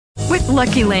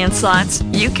Lucky Land Slots,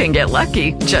 you can get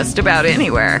lucky just about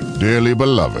anywhere. Dearly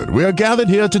beloved, we are gathered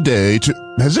here today to...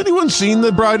 Has anyone seen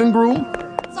the bride and groom?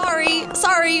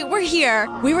 Sorry, we're here.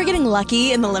 We were getting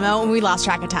lucky in the limo and we lost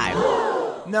track of time.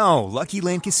 No, Lucky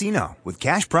Land Casino, with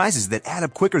cash prizes that add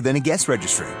up quicker than a guest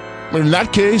registry. In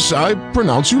that case, I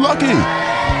pronounce you lucky.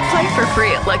 Play for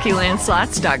free at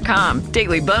LuckyLandSlots.com.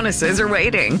 Daily bonuses are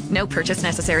waiting. No purchase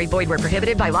necessary. Void where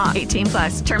prohibited by law. 18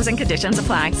 plus. Terms and conditions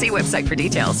apply. See website for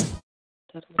details.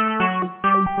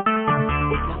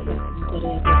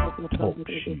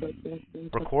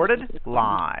 Recorded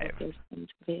live.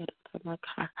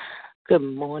 Good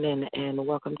morning and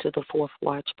welcome to the Fourth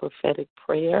Watch Prophetic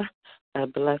Prayer. I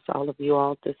bless all of you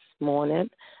all this morning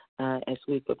as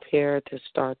we prepare to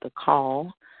start the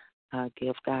call.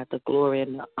 Give God the glory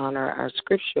and the honor. Our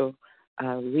scripture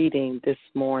reading this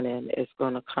morning is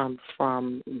going to come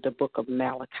from the book of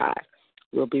Malachi.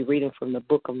 We'll be reading from the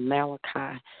book of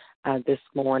Malachi this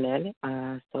morning.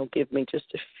 So give me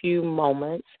just a few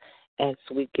moments as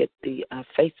we get the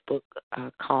Facebook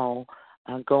call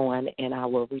going, and I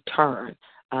will return.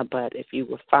 But if you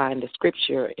will find the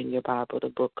scripture in your Bible, the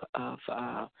book of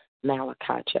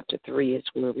Malachi chapter 3 is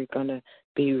where we're going to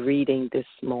be reading this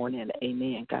morning.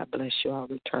 Amen. God bless you. I'll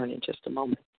return in just a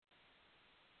moment.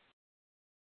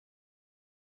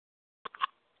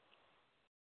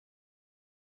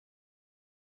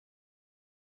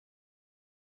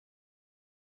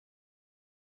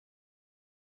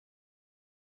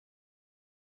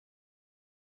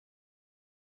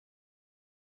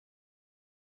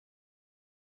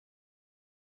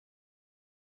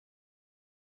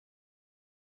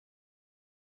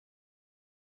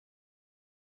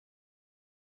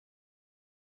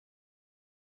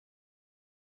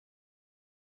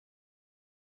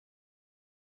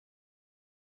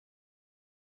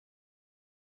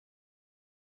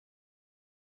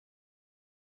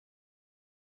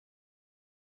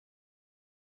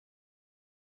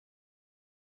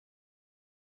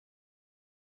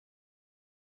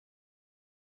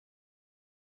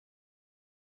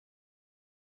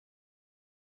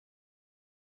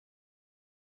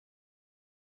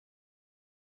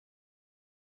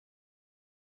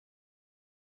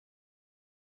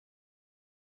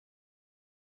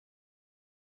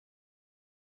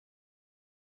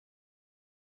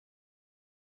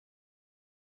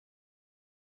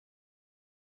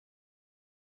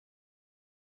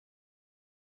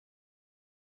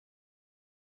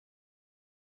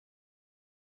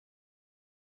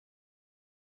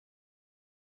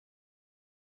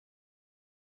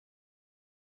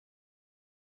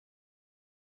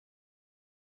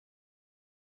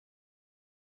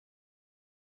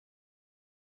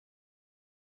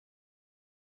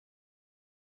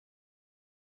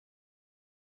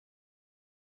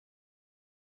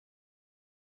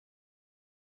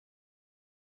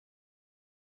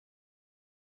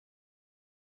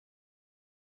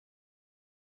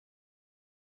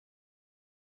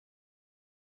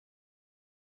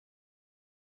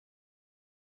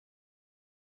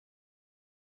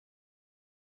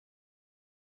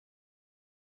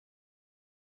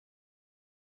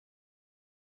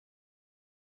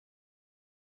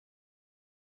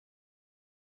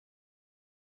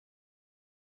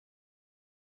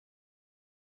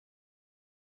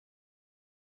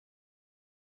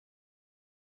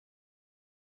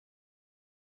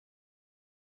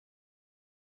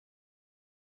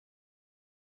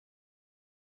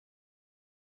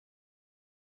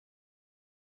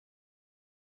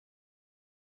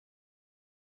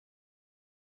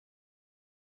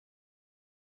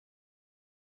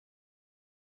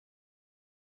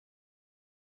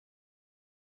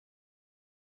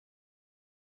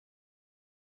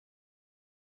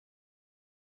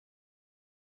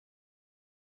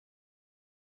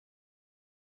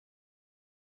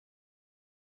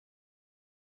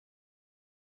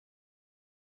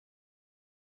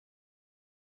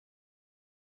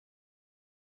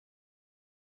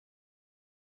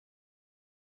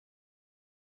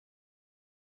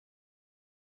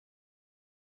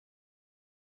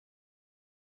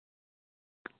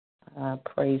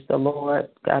 Praise the Lord.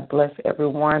 God bless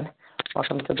everyone.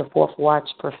 Welcome to the Fourth Watch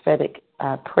Prophetic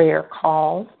Prayer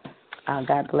Call.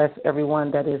 God bless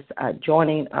everyone that is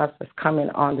joining us, that's coming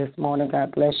on this morning.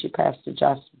 God bless you, Pastor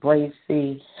Josh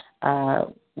Bracey,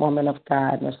 woman of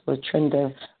God, Miss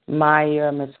Latrinda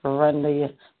Meyer, Miss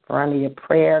Veronia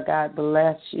Prayer. God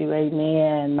bless you.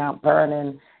 Amen. Mount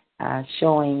Vernon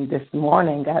showing this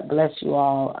morning. God bless you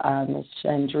all. Miss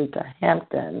Chandrika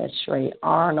Hampton, Miss Shrey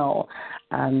Arnold,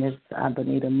 Miss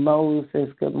Benita Moses.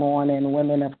 Good morning,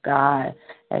 women of God,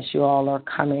 as you all are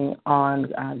coming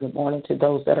on. Good morning to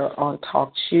those that are on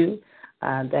Talk Shoe.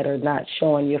 that are not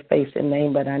showing your face and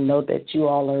name, but I know that you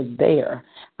all are there.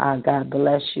 God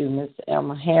bless you, Miss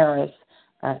Elma Harris.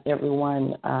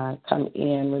 Everyone come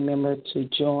in. Remember to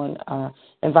join,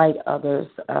 invite others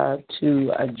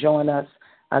to join us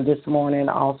this morning.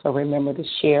 Also remember to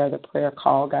share the prayer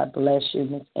call. God bless you,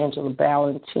 Miss Angela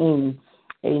Ballantine.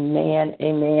 Amen,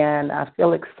 amen. I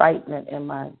feel excitement in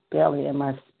my belly, in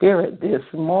my spirit this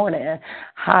morning.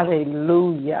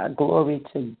 Hallelujah. Glory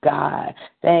to God.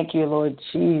 Thank you, Lord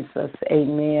Jesus.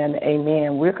 Amen,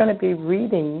 amen. We're going to be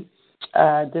reading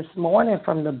this morning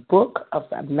from the book of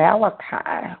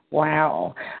Malachi.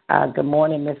 Wow. Good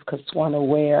morning, Miss Kaswana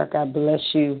Ware. God bless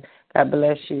you. God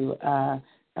bless you.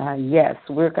 Yes,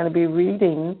 we're going to be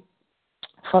reading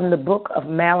from the book of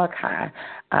Malachi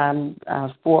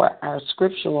for our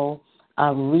scriptural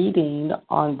reading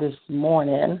on this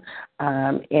morning,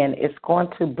 and it's going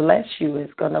to bless you.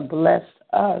 It's going to bless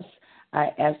us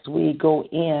as we go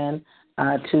in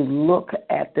to look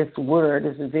at this word.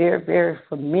 It's a very, very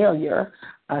familiar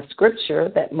scripture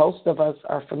that most of us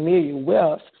are familiar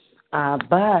with,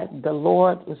 but the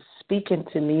Lord was speaking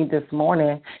to me this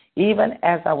morning even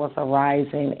as I was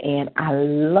arising, and I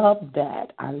love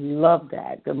that. I love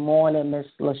that. Good morning, Miss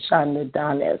LaShonda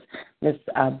Donis, Miss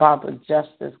Barbara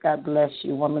Justice. God bless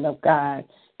you, woman of God.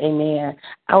 Amen.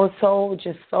 I was so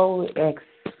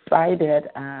excited,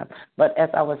 but as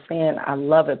I was saying, I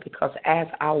love it because as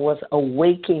I was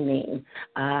awakening,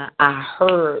 I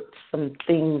heard some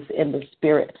things in the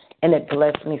spirit, and it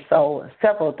blessed me so.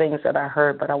 Several things that I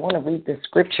heard, but I want to read the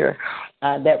scripture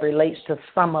that relates to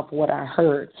some of what I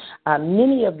heard.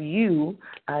 Many of you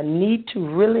need to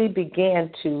really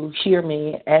begin to hear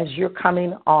me as you're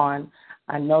coming on.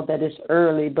 I know that it's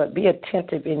early, but be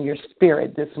attentive in your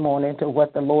spirit this morning to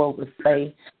what the Lord would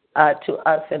say to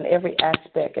us in every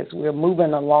aspect as we're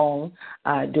moving along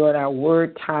during our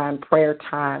word time, prayer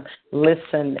time.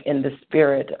 Listen in the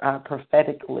spirit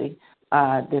prophetically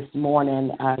this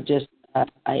morning. Just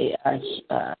a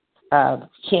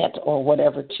hint or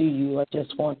whatever to you. I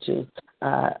just want to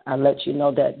let you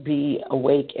know that be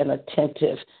awake and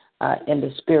attentive in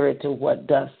the spirit to what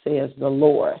thus says the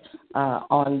Lord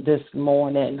on this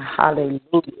morning.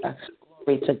 Hallelujah.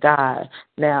 Glory to God.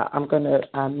 Now, I'm going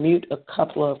to mute a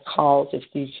couple of calls. If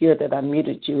you hear that I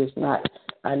muted you, it's not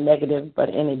negative, but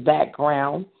any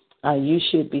background, you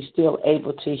should be still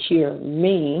able to hear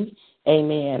me.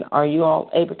 Amen. Are you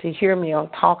all able to hear me on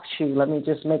TalkShoe? Let me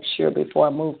just make sure before I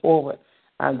move forward.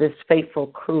 This faithful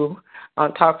crew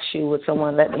on TalkShoe, would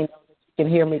someone let me know that you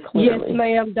can hear me clearly? Yes,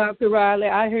 ma'am, Dr. Riley.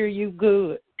 I hear you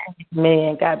good.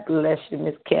 Amen. God bless you,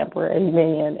 Miss Camper.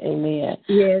 Amen. Amen.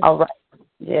 Yes. All right.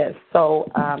 Yes. So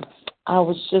I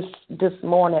was just this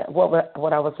morning,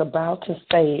 what I was about to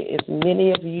say is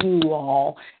many of you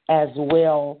all as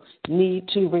well need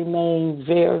to remain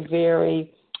very,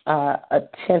 very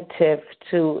attentive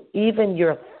to even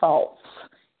your thoughts.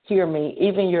 Hear me,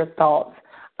 even your thoughts.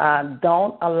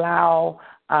 Don't allow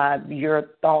your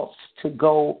thoughts to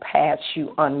go past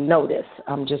you unnoticed.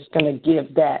 I'm just going to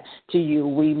give that to you.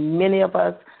 Many of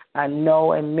us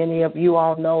know, and many of you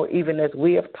all know, even as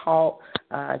we have taught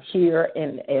here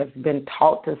and have been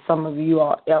taught to some of you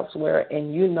all elsewhere,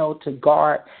 and you know to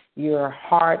guard your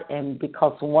heart, and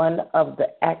because one of the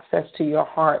access to your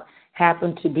heart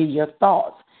happen to be your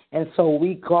thoughts. And so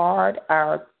we guard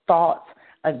our thoughts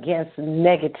against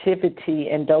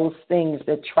negativity and those things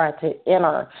that try to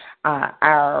enter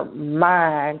our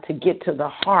mind to get to the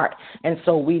heart. And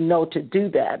so we know to do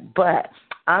that. But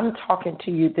I'm talking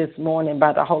to you this morning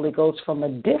by the Holy Ghost from a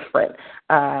different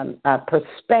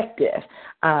perspective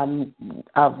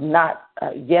of not,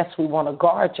 yes, we want to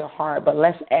guard your heart, but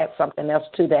let's add something else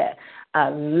to that.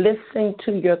 Listen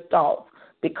to your thoughts,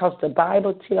 because the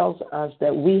Bible tells us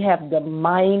that we have the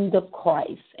mind of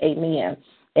Christ. Amen.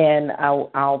 And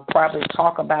I'll probably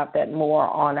talk about that more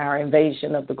on our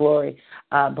Invasion of the Glory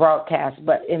broadcast.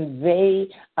 But that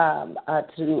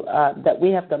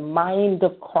we have the mind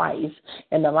of Christ,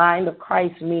 and the mind of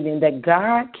Christ meaning that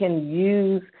God can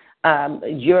use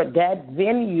that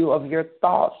venue of your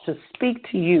thoughts to speak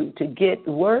to you, to get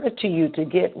word to you, to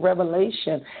get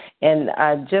revelation. And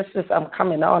just as I'm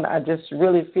coming on, I just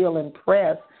really feel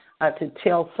impressed to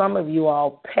tell some of you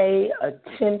all, pay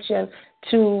attention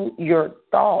to your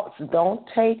thoughts. Don't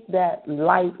take that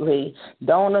lightly.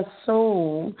 Don't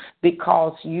assume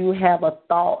because you have a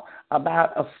thought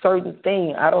about a certain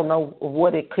thing. I don't know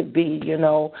what it could be,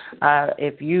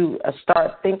 if you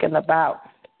start thinking about,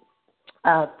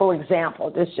 for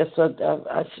example, this is just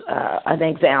an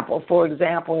example. For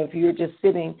example, if you're just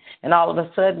sitting and all of a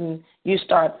sudden you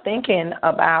start thinking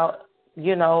about,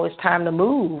 it's time to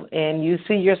move, and you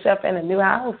see yourself in a new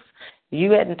house,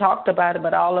 You hadn't talked about it,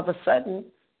 but all of a sudden,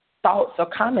 thoughts are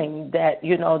coming that,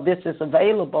 this is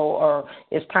available or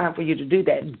it's time for you to do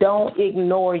that. Don't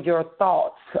ignore your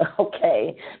thoughts,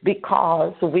 okay,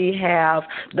 because we have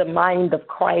the mind of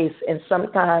Christ, and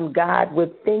sometimes God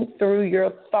would think through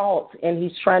your thoughts, and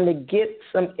he's trying to get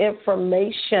some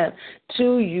information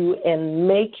to you and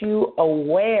make you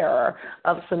aware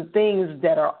of some things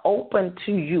that are open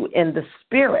to you in the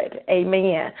spirit.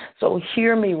 Amen. So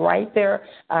hear me right there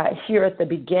here at the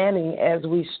beginning as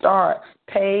we start.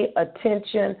 Pay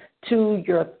attention to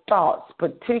your thoughts,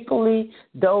 particularly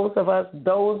those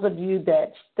of you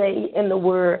that stay in the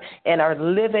Word and are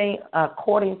living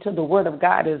according to the Word of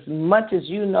God as much as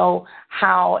you know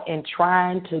how, and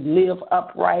trying to live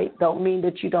upright. Don't mean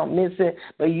that you don't miss it,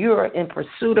 but you're in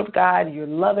pursuit of God. You're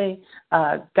loving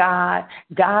God.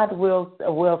 God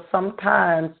will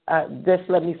sometimes, just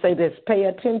let me say this, pay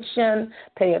attention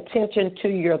to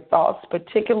your thoughts,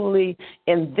 particularly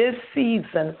in this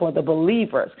season for the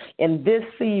believers. In this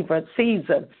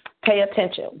season, pay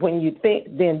attention. When you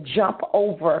think, then jump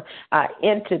over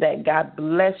into that. God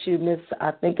bless you, Miss,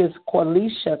 I think it's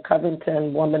Corlicia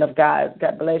Covington, woman of God.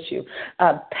 God bless you.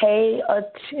 Pay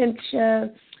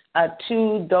attention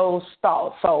to those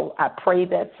thoughts. So I pray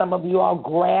that some of you all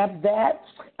grab that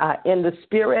in the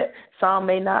spirit. Some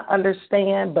may not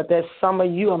understand, but there's some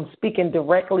of you, I'm speaking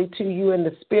directly to you in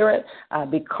the spirit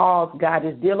because God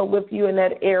is dealing with you in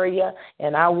that area,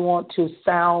 and I want to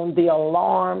sound the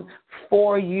alarm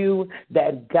for you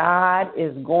that God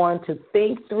is going to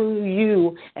think through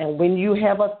you, and when you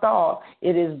have a thought,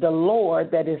 it is the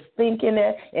Lord that is thinking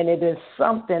it, and it is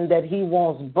something that he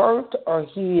wants birthed or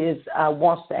he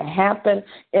wants to happen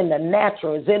in the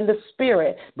natural. It's in the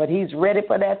spirit, but he's ready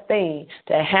for that thing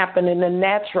to happen in the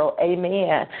natural.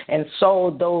 Amen. And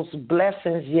so those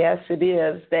blessings, yes, it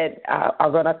is, that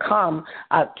are going to come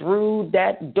through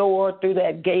that door, through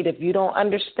that gate. If you don't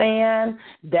understand,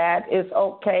 that is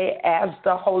okay. Ask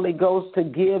the Holy Ghost to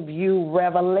give you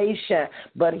revelation.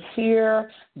 But hear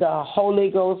the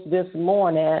Holy Ghost this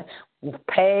morning.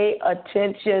 Pay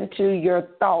attention to your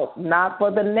thoughts, not for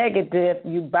the negative,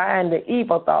 you bind the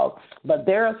evil thoughts, but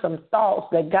there are some thoughts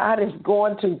that God is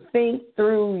going to think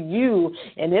through you,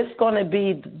 and it's going to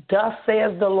be, thus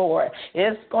says the Lord.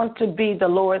 It's going to be the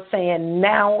Lord saying,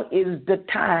 now is the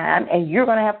time, and you're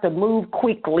going to have to move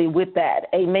quickly with that.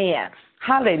 Amen.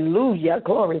 Hallelujah.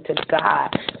 Glory to God.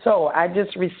 So I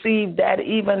just received that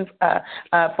even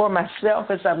for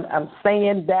myself as I'm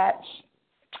saying that,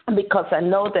 because I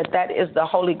know that is the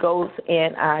Holy Ghost,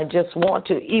 and I just want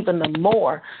to even the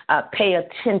more pay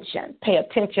attention. Pay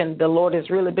attention. The Lord has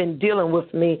really been dealing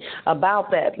with me about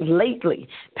that lately.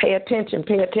 Pay attention.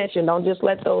 Pay attention. Don't just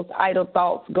let those idle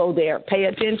thoughts go there. Pay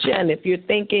attention. If you're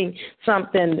thinking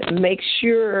something, make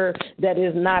sure that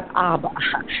is not Abba,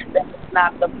 that is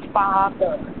not the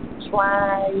Father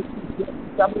trying to get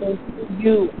something to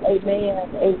you. Amen.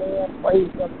 Amen.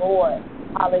 Praise the Lord.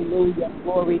 Hallelujah.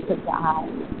 Glory to God.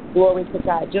 Glory to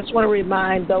God. Just want to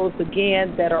remind those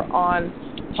again that are on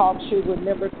TalkShoe,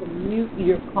 remember to mute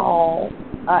your call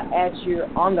as you're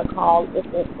on the call. If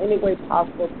in any way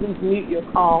possible, please mute your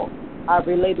call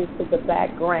related to the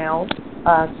background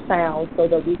sound so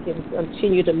that we can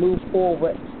continue to move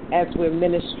forward as we're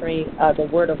ministering the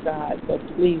Word of God. So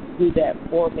please do that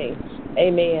for me.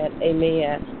 Amen.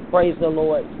 Amen. Praise the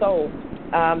Lord. So,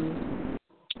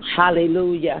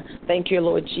 hallelujah. Thank you,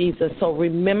 Lord Jesus. So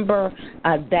remember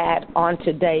that on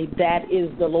today, that is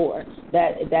the Lord.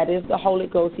 That is the Holy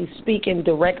Ghost. He's speaking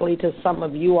directly to some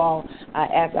of you all.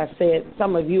 As I said,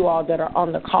 some of you all that are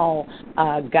on the call,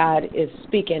 God is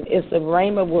speaking. It's a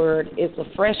rhema word. It's a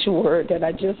fresh word that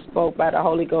I just spoke by the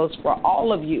Holy Ghost for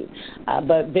all of you.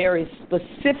 But very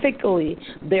specifically,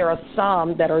 there are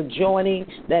some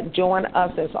that join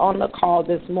us as on the call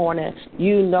this morning.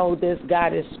 You know this.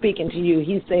 God is speaking to you.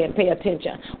 He's saying, pay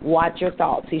attention. Watch your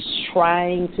thoughts. He's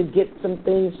trying to get some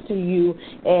things to you,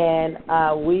 and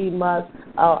we must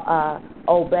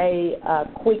obey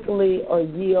quickly or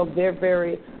yield very,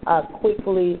 very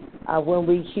quickly when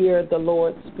we hear the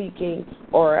Lord speaking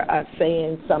or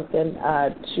saying something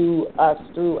to us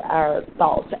through our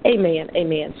thoughts. Amen.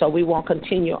 Amen. So we won't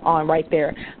continue on right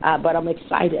there, but I'm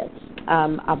excited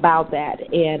about that.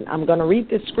 And I'm going to read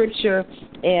this scripture,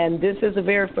 and this is a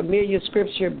very familiar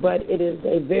scripture, but it is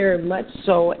a very much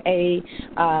so a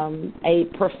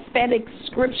prophetic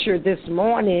scripture this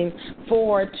morning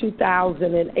for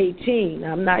 2018.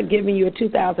 I'm not giving you a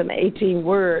 2018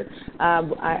 word.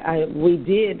 We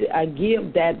did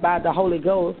give that by the Holy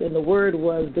Ghost, and the word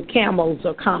was the camels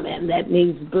are coming. That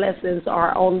means blessings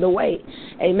are on the way.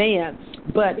 Amen.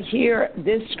 But here,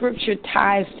 this scripture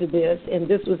ties to this, and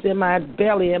this was in my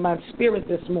belly, in my spirit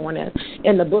this morning,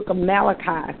 in the book of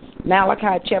Malachi.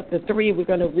 Malachi chapter 3, we're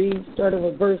going to read starting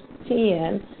with verse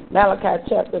 10. Malachi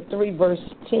chapter 3, verse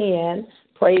 10.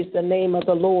 Praise the name of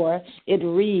the Lord. It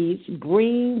reads,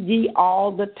 bring ye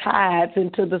all the tithes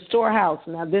into the storehouse.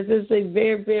 Now, this is a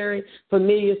very, very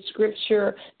familiar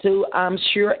scripture to, I'm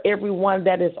sure, everyone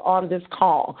that is on this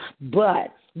call.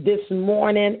 But this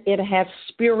morning, it has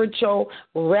spiritual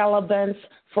relevance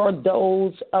for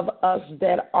those of us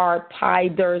that are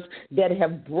tithers that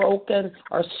have broken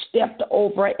or stepped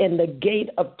over in the gate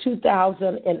of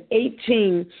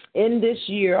 2018 in this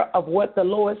year of what the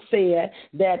Lord said,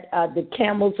 that the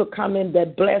camels are coming,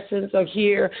 that blessings are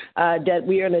here, that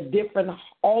we are in a different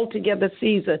altogether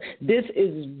season. This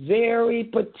is very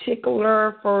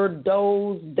particular for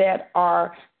those that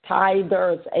are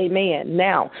tithers. Amen.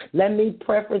 Now, let me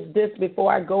preface this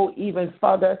before I go even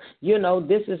further.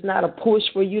 This is not a push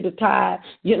for you to tithe.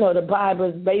 The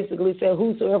Bible basically says,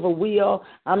 whosoever will.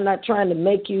 I'm not trying to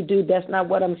make you do. That's not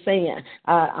what I'm saying.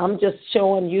 I'm just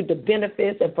showing you the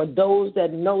benefits. And for those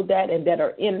that know that and that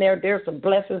are in there, there's some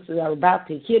blessings that are about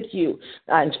to hit you.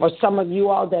 And for some of you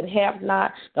all that have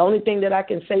not, the only thing that I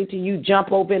can say to you,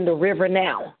 jump over in the river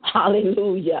now.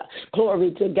 Hallelujah.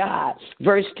 Glory to God.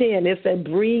 Verse 10, it said,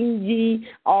 bring ye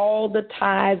all the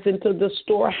tithes into the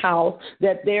storehouse,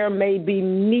 that there may be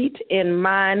meat in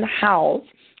mine house.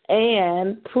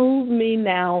 And prove me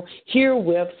now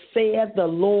herewith, saith the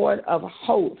Lord of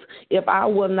hosts, if I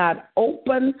will not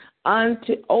open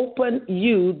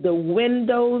you the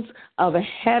windows of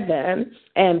heaven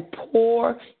and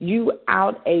pour you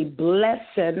out a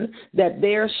blessing, that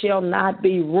there shall not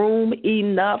be room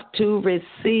enough to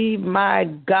receive. My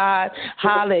God.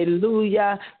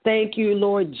 Hallelujah. Thank you,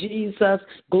 Lord Jesus.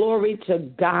 Glory to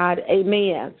God.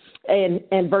 Amen.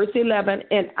 And verse 11,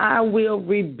 and I will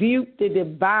rebuke the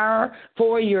devourer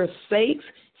for your sakes,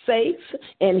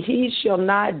 and he shall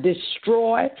not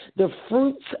destroy the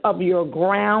fruits of your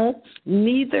ground,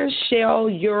 neither shall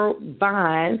your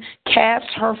vine cast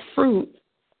her fruit.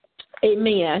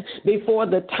 Amen. Before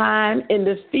the time in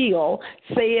the field,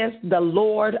 says the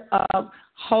Lord of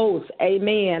hosts.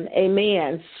 Amen.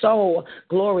 Amen. So,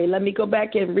 glory. Let me go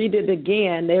back and read it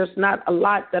again. There's not a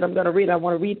lot that I'm going to read. I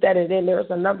want to read that, and then there's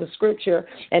another scripture,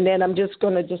 and then I'm just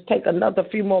going to take another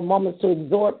few more moments to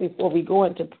absorb before we go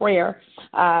into prayer.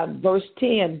 Verse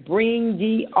 10, bring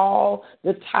ye all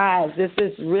the tithes. This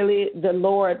is really the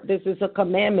Lord. This is a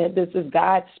commandment. This is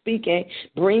God speaking.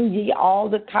 Bring ye all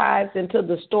the tithes into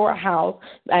the storehouse.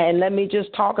 And let me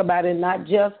just talk about it, not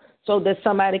just so that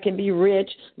somebody can be rich,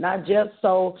 not just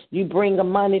so you bring the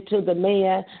money to the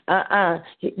man.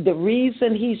 The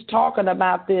reason he's talking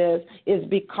about this is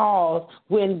because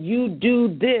when you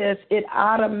do this, it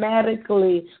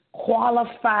automatically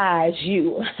qualifies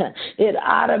you. It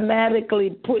automatically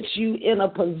puts you in a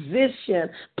position,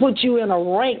 puts you in a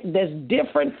rank that's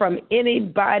different from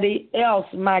anybody else.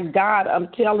 My God, I'm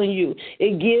telling you,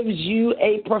 it gives you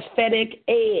a prophetic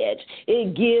edge.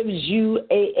 It gives you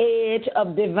an edge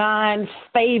of divine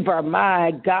favor.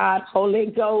 My God, Holy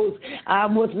Ghost, I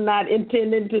was not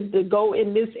intending to go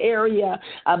in this area,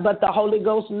 but the Holy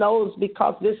Ghost knows,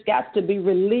 because this got to be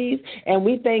released, and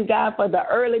we thank God for the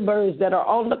early birds that are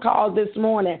on the call this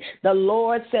morning. The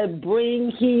Lord said,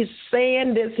 he's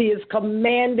saying this, he is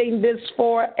commanding this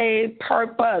for a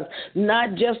purpose,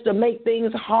 not just to make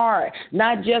things hard,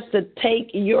 not just to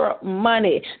take your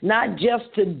money, not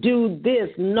just to do this.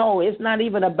 No, it's not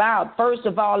even about, first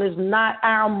of all, it's not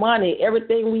our money.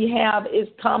 Everything we have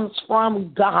comes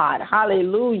from God.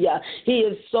 Hallelujah. He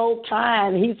is so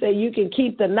kind. He said, you can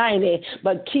keep the 90,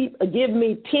 but give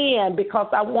me 10, because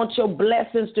I want your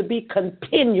blessings to be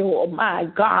continual. My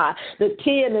God. The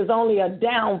 10 is only a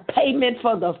down payment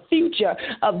for the future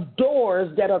of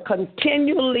doors that are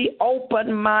continually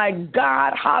open. My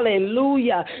God,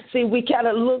 hallelujah. See, we got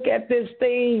to look at this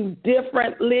thing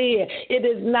differently. It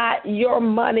is not your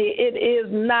money. It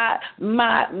is not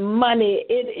my money.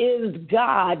 It is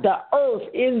God. The earth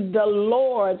is the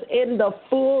Lord's in the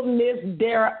fullness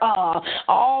thereof.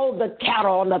 All the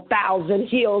cattle on 1,000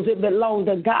 hills, it belongs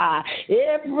to God.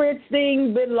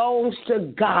 Everything belongs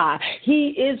to God.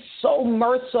 He is so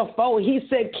merciful. He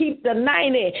said, keep the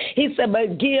 90. He said,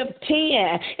 but give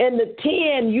 10. And the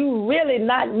 10, you really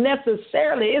not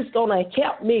necessarily, it's going to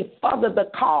help me further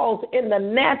the cause in the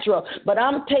natural. But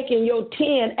I'm taking your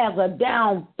 10 as a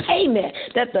down payment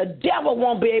that the devil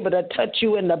won't be able to touch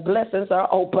you and the blessings are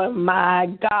open. My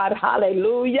God,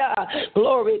 hallelujah.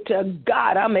 Glory to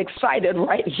God. I'm excited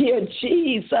right here,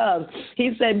 Jesus.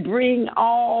 He said, bring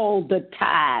all the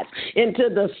tithes into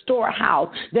the storehouse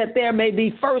that there may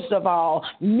be, first of all,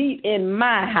 meat in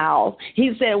my house.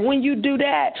 He said, when you do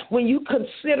that, when you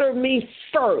consider me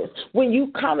first, when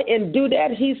you come and do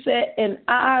that, he said, and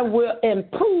I will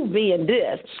improve me in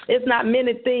this. It's not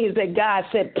many things that God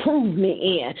said, prove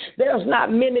me in. There's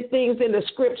not many things in the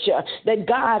scripture that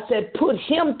God said, put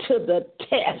him to the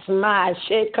test. My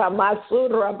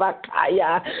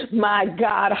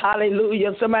God,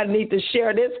 hallelujah. Somebody need to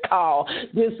share this call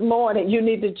this morning. You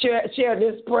need to share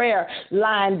this prayer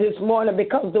line this morning,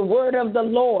 because the word of the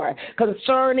Lord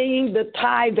concerning the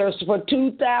tithers for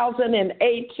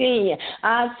 2018,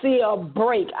 I see a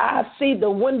break. I see the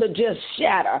window just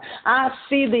shatter. I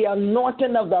see the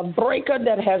anointing of the breaker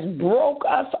that has broke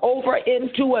us over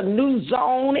into a new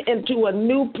zone, into a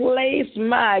new place,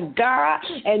 my God,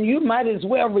 and you might as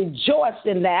well rejoice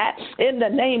in that in the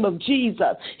name of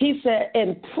Jesus. He said,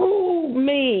 and prove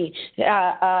me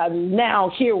now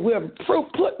here,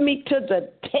 put me to the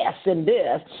test in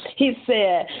this. He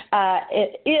said,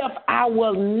 if I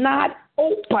will not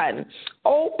open,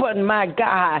 my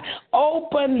God,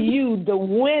 open you the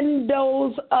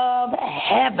windows of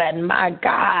heaven, my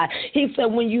God. He said,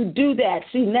 when you do that,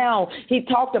 see, now he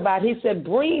talked about, he said,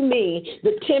 bring me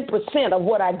the 10% of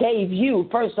what I gave you.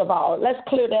 First of all, let's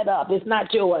clear that up. It's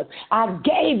not yours. I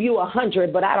gave you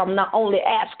 100, but I'm not only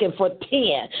asking for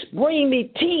 10. Bring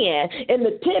me 10, and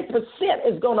the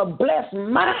 10% is going to bless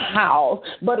my house,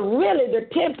 but really the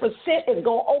 10% is going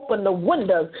to open the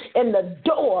windows and the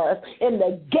doors and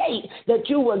the gate that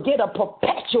you will get a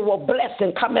perpetual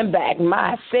blessing coming back.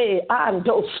 My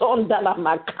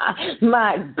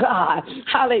God,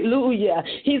 hallelujah.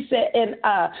 He said, and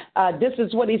this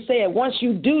is what he said. Once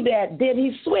you do that, then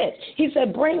he switched. He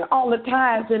said, bring all the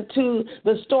tithes into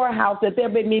the storehouse that there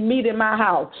may be meat in my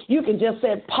house. You can just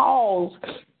say pause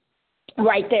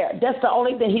right there. That's the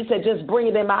only thing. He said, just bring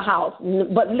it in my house.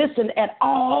 But listen, at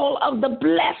all of the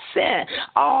blessing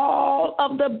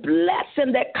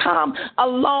that come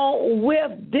along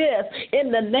with this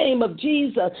in the name of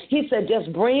Jesus, he said,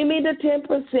 just bring me the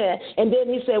 10%. And then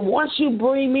he said, once you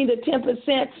bring me the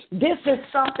 10%, this is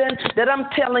something that I'm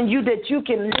telling you that you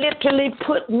can literally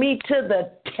put me to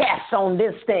the test on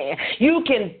this thing. You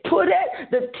can put it,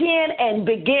 the 10, and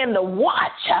begin to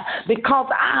watch, because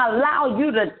I allow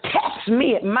you to test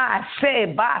me at my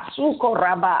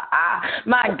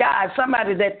God,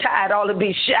 somebody that tired ought to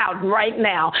be shouting right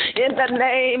now in the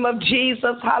name of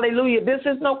Jesus. Hallelujah. This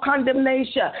is no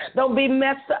condemnation. Don't be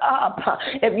messed up.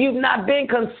 If you've not been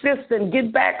consistent,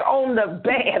 get back on the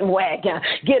bandwagon.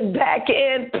 Get back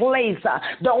in place.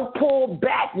 Don't pull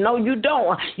back. No, you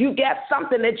don't. You got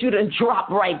something that you done drop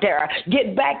right there.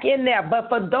 Get back in there. But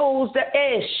for those that,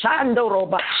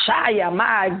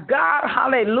 my God,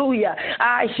 hallelujah,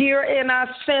 I hear and I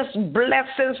sense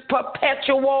blessings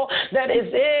perpetual that is,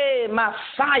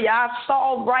 Messiah, I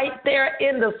saw right there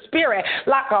in the spirit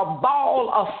like a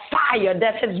ball of fire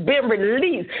that has been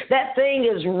released. That thing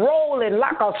is rolling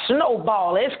like a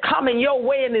snowball. It's coming your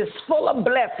way and it's full of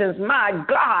blessings. My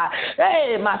God.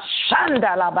 Hey, my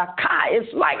Shandalabakai.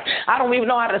 It's like, I don't even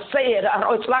know how to say it.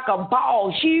 It's like a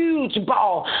ball, huge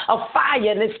ball of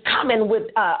fire, and it's coming with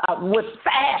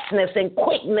fastness and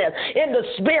quickness in the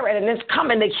spirit, and it's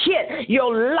coming to hit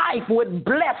your life with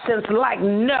blessings like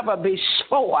never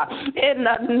before. In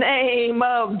the name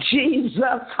of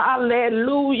Jesus,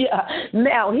 hallelujah.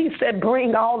 Now, he said,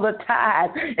 bring all the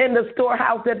tithes in the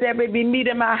storehouse that there may be meat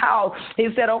in my house. He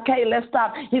said, okay, let's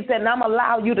stop. He said, I'm going to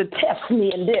allow you to test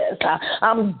me in this.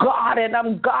 I'm God and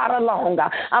I'm God alone.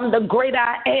 I'm the great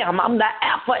I am. I'm the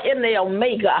Alpha and the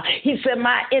Omega. He said,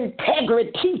 my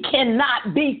integrity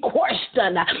cannot be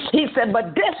questioned. He said,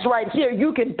 but this right here,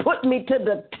 you can put me to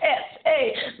the test.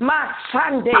 Hey, my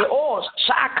Sunday,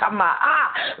 Shakama,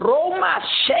 Roma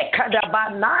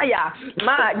Shekadabanaya.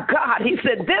 My God, he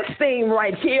said, this thing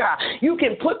right here, you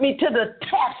can put me to the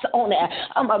test on it.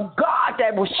 I'm a God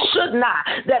that should not,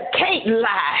 that can't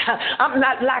lie. I'm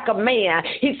not like a man.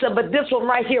 He said, but this one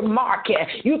right here, mark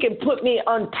it. You can put me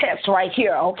on test right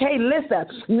here. Okay, listen.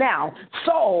 Now,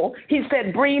 so he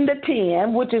said, bring the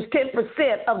 10, which is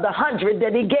 10% of the 100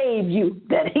 that he gave you,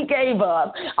 that he gave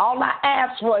us. All I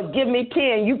asked for, give me me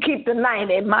 10, you keep the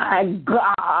 90. My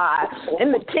God.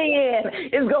 And the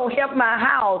 10 is going to help my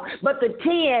house. But the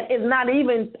 10 is not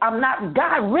even,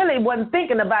 God really wasn't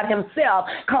thinking about himself,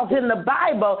 because in the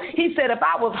Bible, he said, if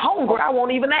I was hungry, I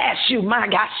won't even ask you. My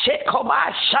God,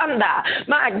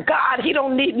 my God, he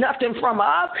don't need nothing from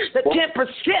us. The 10%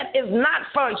 is not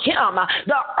for him.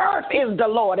 The earth is the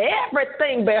Lord.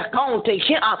 Everything belongs to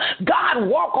him. God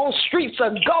walk on streets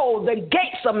of gold. The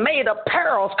gates are made of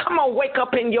pearls. Come on, wake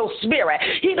up in your spirit.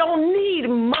 He don't need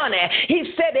money. He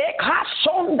said,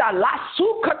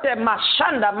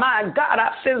 my God,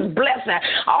 I feel blessing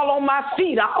all on my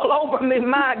feet, all over me,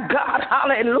 my God.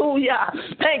 Hallelujah.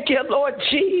 Thank you, Lord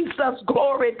Jesus.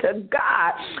 Glory to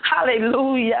God.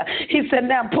 Hallelujah. He said,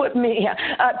 now put me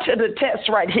to the test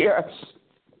right here,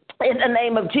 in the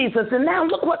name of Jesus. And now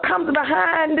look what comes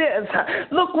behind this.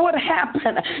 Look what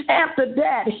happened. After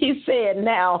that, he said,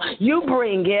 now you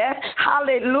bring it.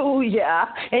 Hallelujah.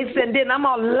 And he said, then I'm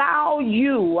going to allow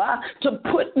you to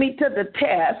put me to the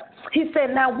test. He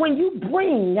said, now when you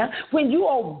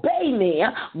obey me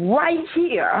right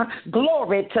here,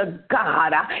 glory to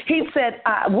God. He said,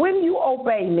 when you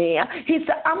obey me, he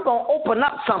said, I'm going to open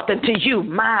up something to you.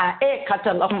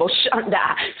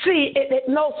 See,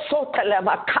 no.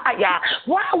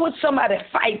 Why would somebody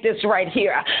fight this right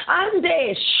here?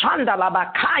 Unless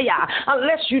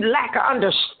you lack of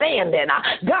understanding.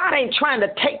 God ain't trying to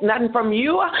take nothing from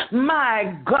you.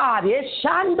 My God.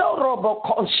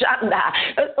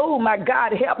 Oh, my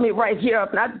God, help me right here.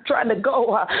 I'm not trying to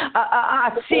go,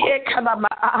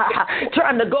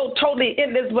 trying to go totally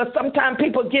in this, but sometimes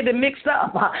people get it mixed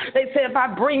up. They say, if I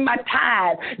bring my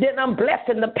tithe, then I'm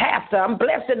blessing the pastor, I'm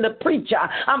blessing the preacher,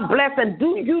 I'm blessing.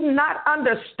 Do you not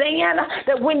understand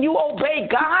that when you obey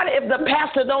God, if the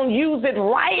pastor don't use it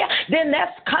right, then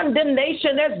that's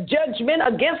condemnation, that's judgment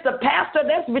against the pastor,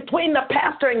 that's between the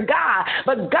pastor and God.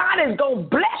 But God is going to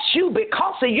bless you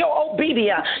because of your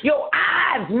obedience. Your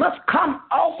eyes must come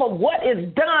off of what is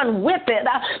done with it,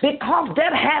 because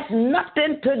that has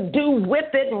nothing to do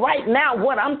with it right now,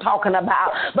 what I'm talking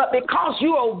about. But because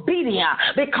you're obedient,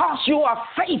 because you are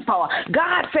faithful,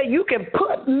 God said you can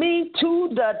put me to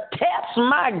the test,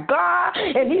 my God.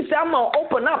 And he said, I'm going to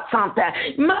open up something.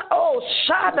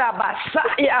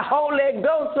 Holy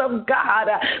Ghost of God.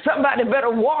 Somebody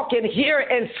better walk in here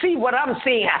and see what I'm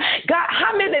seeing. God,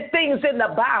 how many things in the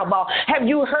Bible have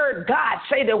you heard God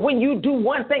say that when you do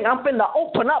one thing, I'm going to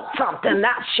open up something?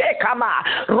 Now,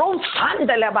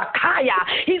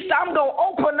 he said, I'm going to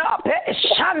open up.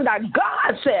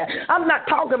 God said, I'm not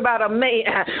talking about a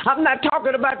man. I'm not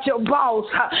talking about your boss.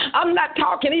 I'm not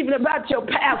talking even about your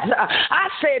pastor. I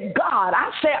said God.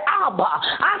 I said Abba.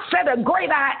 I said the great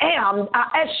I am.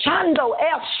 Eshando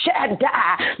El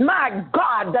Shaddai. My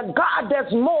God, the God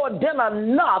that's more than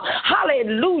enough.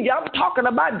 Hallelujah. I'm talking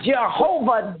about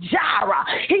Jehovah Jireh.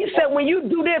 He said, when you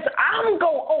do this, I'm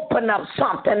going to open up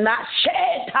something. Not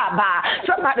Shetaba.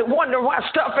 Somebody wonder why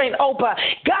stuff ain't open.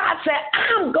 God said,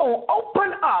 I'm going to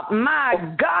open up. My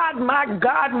God, my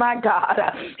God, my God.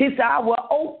 He said, I will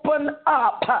open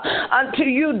up unto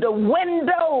you the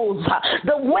windows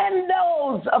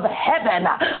of heaven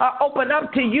are open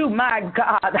up to you, my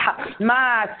God.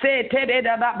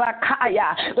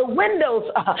 The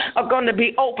windows are going to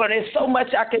be open. There's so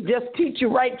much I could just teach you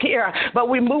right here, but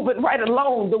we're moving right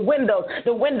along. The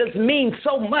windows mean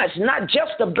so much, not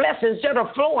just the blessings that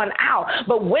are flowing out,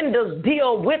 but windows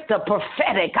deal with the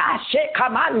prophetic.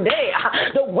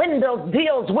 The windows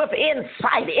deals with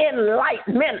insight,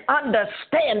 enlightenment,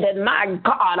 understanding, my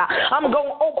God. I'm going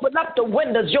to open up the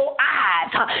windows, your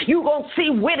eyes. You're going to see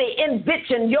witty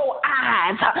invention, your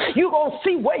eyes. You're going to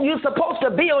see where you're supposed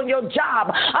to be on your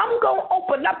job. I'm going to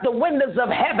open up the windows of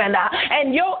heaven,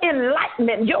 and your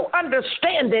enlightenment, your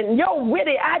understanding, your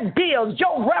witty ideas,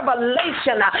 your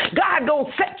revelation. God going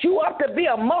to set you up to be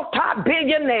a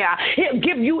multi-billionaire. He'll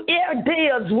give you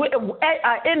ideas,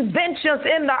 inventions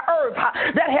in the earth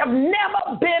that have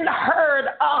never been heard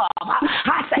of.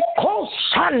 I say,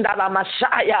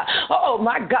 oh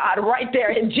my God, right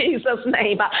there in Jesus'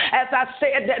 name. As I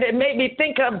said that, it made me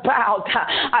think about,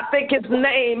 I think his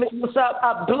name was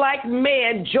a black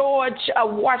man, George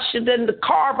Washington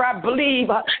Carver, I believe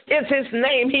is his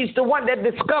name. He's the one that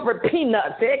discovered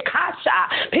peanuts.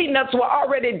 Peanuts were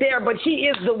already there, but he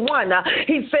is the one.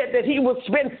 He said that he would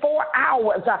spend 4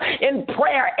 hours in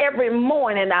prayer every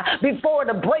morning before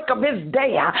the break of his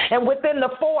day. And within the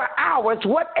 4 hours,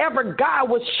 whatever God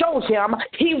would show him,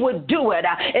 he would do it.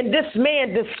 And this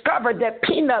man discovered that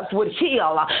peanuts would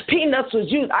heal. Peanuts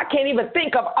was used. I can't even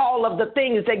think of all of the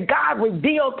things that God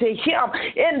revealed to him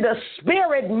in the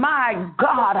spirit, my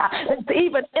God. It's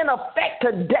even in effect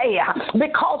today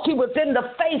because he was in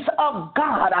the face of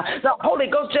God. The Holy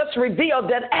Ghost just revealed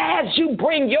that as you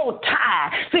bring your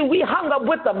tithe, see, we hung up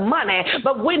with the money,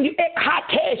 but when you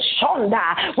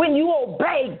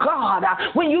obey God,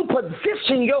 when you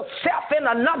position yourself in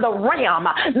another realm,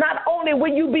 not only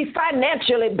will you be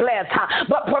financially blessed,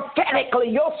 but prophetically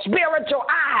your spiritual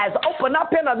eyes open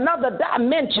up in another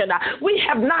dimension. We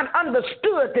have not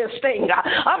understood this thing.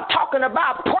 I'm talking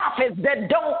about prophets that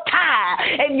don't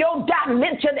tithe, and your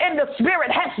dimension in the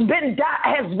spirit has been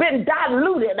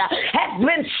diluted, has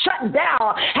been shut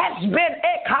down, has been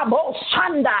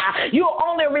you're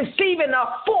only receiving a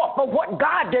fourth of what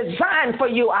God designed for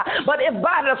you. But if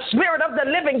by the Spirit of the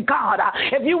living God,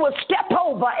 if you will step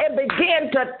over and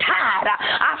begin to tithe,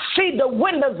 I see the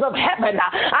windows of heaven.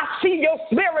 I see your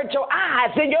spiritual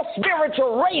eyes and your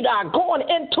spiritual radar going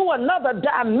into another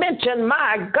dimension,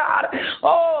 my God.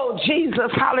 Oh,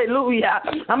 Jesus, hallelujah.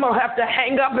 I'm going to have to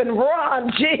hang up and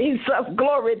run, Jesus.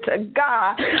 Glory to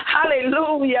God.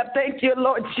 Hallelujah. Thank you,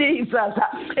 Lord Jesus.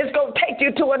 It's going to take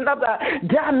you to another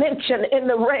dimension in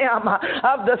the realm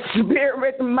of the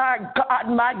Spirit, my God,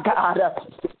 my God.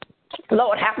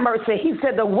 Lord, have mercy. He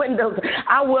said the windows,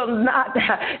 I will not,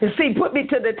 put me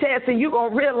to the test, and you're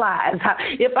going to realize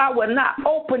if I will not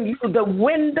open you the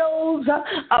windows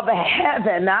of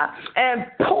heaven and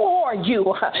pour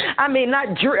you,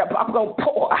 not drip, I'm going to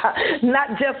pour, not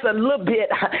just a little bit.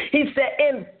 He said,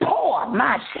 and pour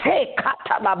my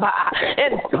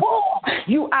and pour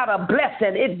you out a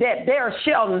blessing, that there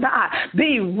shall not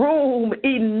be room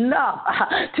enough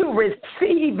to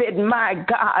receive it, my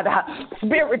God.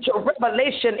 Spiritual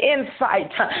revelation,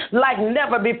 insight like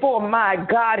never before. My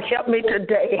God, help me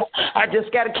today. I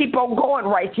just got to keep on going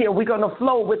right here. We're going to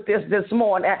flow with this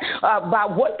morning by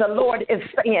what the Lord is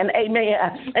saying.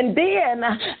 Amen. And then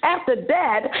after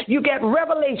that, you get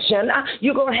revelation.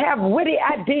 You're going to have witty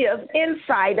ideas,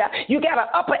 insight. You got an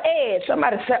upper edge.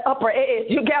 Somebody said upper edge.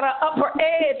 You got an upper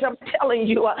edge, I'm telling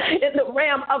you, in the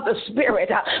realm of the Spirit,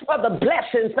 for the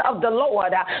blessings of the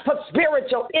Lord, for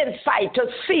spiritual insight to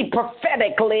see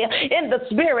prophetically in the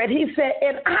Spirit. He said,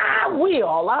 and I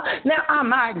will. Now, oh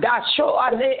my God,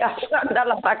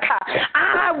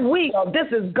 I will.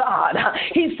 This is God.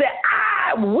 He said,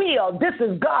 I will. This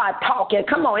is God talking.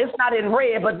 Come on, it's not in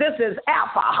red, but this is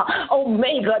Alpha,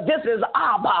 Omega. This is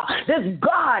Abba. This is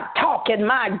God talking,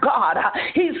 my God.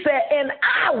 He said, and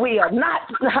I will, not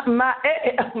my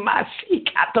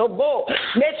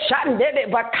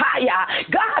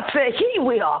God said he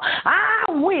will. I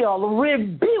will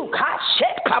rebuke.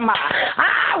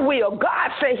 I will.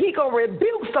 God said he going to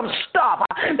rebuke some stuff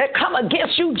that come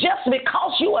against you just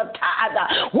because you are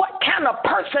tither. What kind of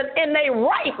person in their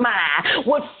right mind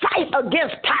would fight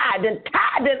against tithing?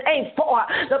 Tithing ain't for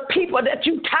the people that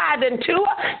you tithing to.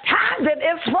 Tithing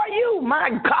is for you, my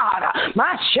God.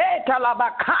 My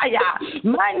shetalabakaya.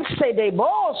 Mine say they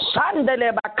both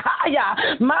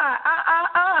sandelebakaya.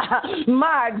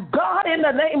 My God, in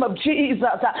the name of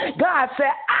Jesus. God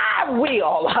said, I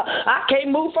will. I can't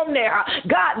move from there.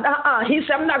 God, he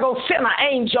said, I'm not going to send an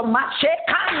angel.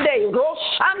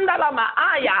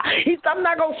 He said, I'm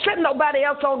not going to send nobody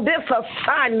else on this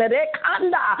assignment. I'm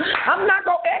not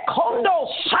going to.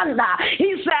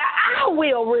 He said, I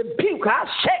will rebuke.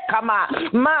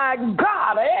 My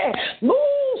God.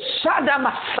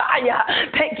 Messiah.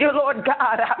 Thank you, Lord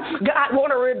God. God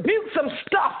want to rebuke some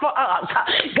stuff for us.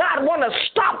 God want to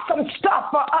stop some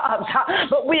stuff for us.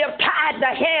 But we have tied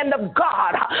the hand of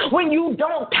God. When you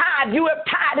don't tithe, you have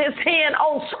tied his hand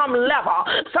on some level.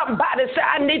 Somebody say,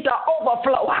 I need to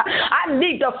overflow. I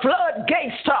need the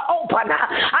floodgates to open.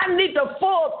 I need the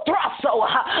full throttle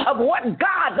of what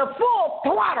God, the full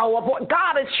throttle of what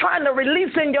God is trying to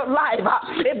release in your life.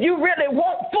 If you really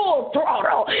want full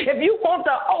throttle, if you want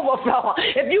the overflow,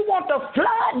 if you want the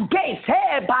floodgates,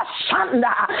 hey,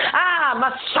 Bashanda,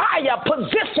 Messiah,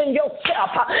 position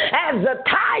yourself as a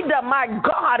tither, my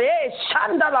God.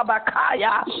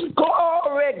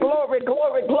 Glory, glory,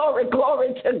 glory, glory,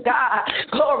 glory to God.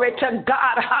 Glory to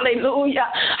God. Hallelujah.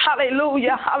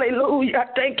 Hallelujah. Hallelujah.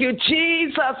 Thank you,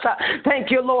 Jesus.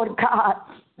 Thank you, Lord God.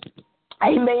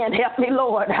 Amen. Help me,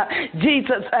 Lord.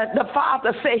 Jesus, the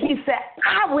Father said, he said,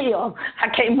 I will. I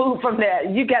can't move from there.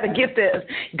 You got to get this.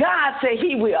 God said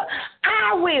he will.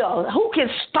 I will. Who can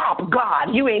stop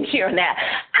God? You ain't hearing that.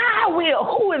 I will.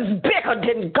 Who is bigger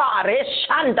than God?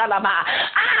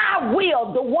 I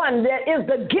will, the one that is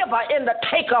the giver and the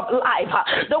taker of life,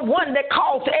 the one that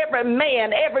calls every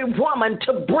man, every woman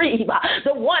to breathe,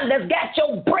 the one that's got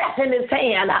your breath in his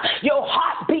hand, your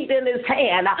heartbeat in his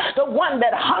hand, the one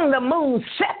that hung the moon,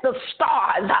 set the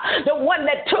stars, the one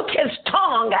that took his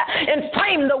tongue and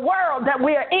framed the world that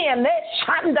we are in.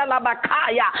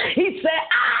 He said,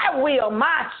 I will,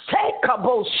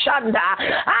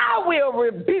 I will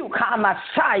rebuke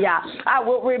Messiah. I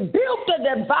will rebuke the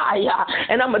devourer,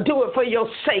 and I'm going to do it for your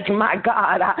sake, my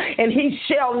God. And he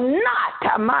shall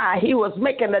not, he was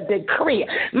making a decree.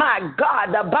 My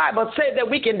God, the Bible said that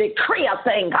we can decree a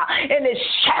thing, and it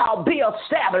shall be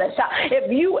established.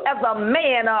 If you as a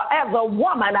man or as a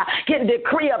woman can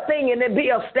decree a thing and it be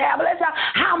established,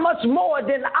 how much more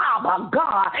than our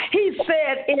God? He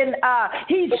said,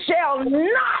 he shall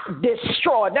not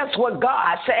destroy. That's what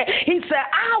God said. He said,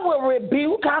 I will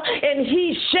rebuke, and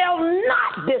he shall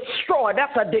not destroy.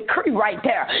 That's a decree right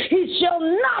there. He shall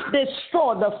not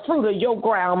destroy the fruit of your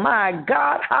ground. My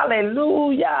God,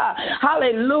 hallelujah,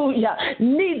 hallelujah.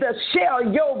 Neither shall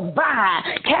your vine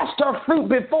cast her fruit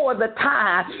before the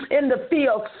time in the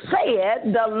field,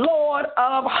 said the Lord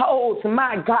of hosts.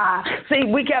 My God. See,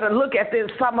 we got to look at this.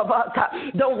 Some of us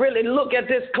don't really look at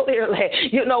this clearly.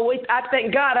 You know, I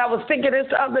thank God. I was thinking this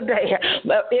the other day.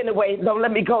 But anyway, don't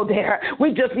let me go there.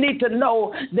 We just need to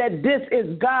know that this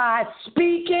is God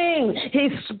speaking. He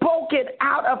spoke it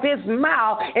out of his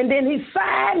mouth, and then he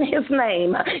signed his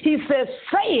name. He says,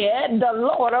 said the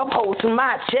Lord of hosts.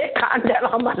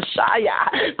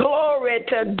 Glory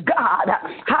to God.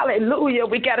 Hallelujah.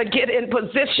 We got to get in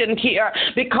position here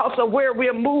because of where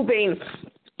we're moving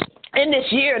in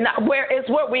this year. Now, where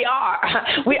we are.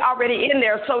 We're already in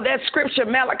there. So that scripture,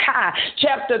 Malachi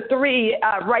chapter 3,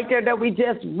 right there that we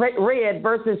just read,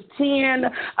 verses 10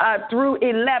 through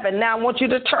 11. Now, I want you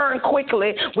to turn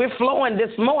quickly. We're flowing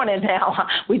this morning now.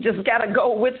 We just got to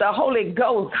go with the Holy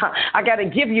Ghost. I got to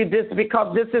give you this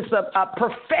because this is a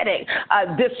prophetic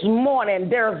this morning.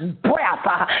 There's breath.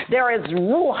 There is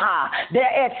ruha.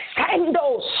 There is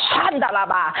sando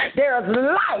shandalaba. There is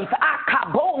life.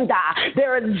 Akabonda.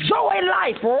 There is joy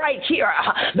life right here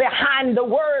behind the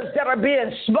words that are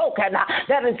being spoken,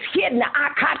 that is hidden,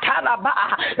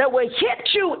 that will hit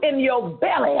you in your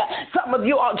belly. Some of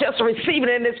you are just receiving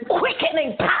it in this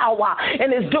quickening power,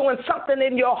 and it's doing something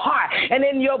in your heart and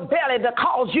in your belly to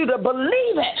cause you to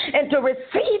believe it and to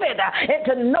receive it and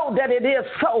to know that it is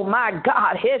so. My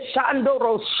God,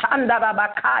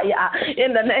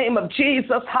 in the name of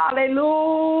Jesus,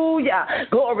 hallelujah.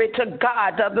 Glory to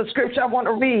God. The scripture I want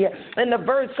to read in the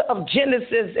verse of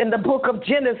Genesis, in the book of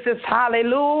Genesis.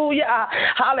 Hallelujah.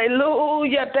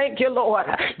 Hallelujah. Thank you, Lord.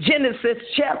 Genesis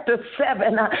chapter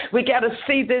 7. We got to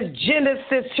see this.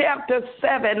 Genesis chapter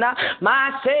 7.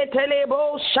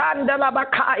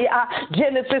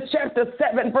 Genesis chapter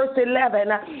 7, verse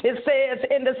 11. It says,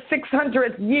 in the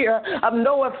 600th year of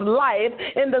Noah's life,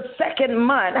 in the second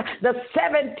month, the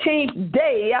 17th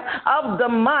day of the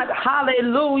month.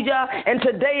 Hallelujah. And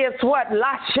today is what?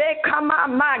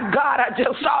 My God, I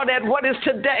just saw that. What is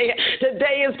today?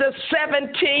 Today is the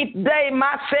 17th day.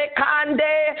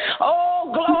 Masekande.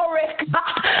 Oh, glory.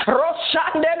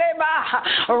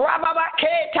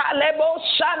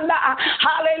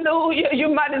 Hallelujah. You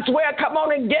might as well come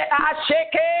on and get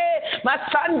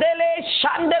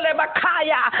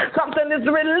something is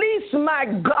released, my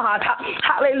God.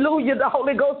 Hallelujah. The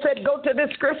Holy Ghost said, go to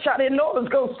this scripture. I didn't know it was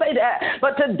going to say that.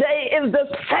 But today is the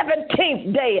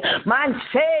 17th day.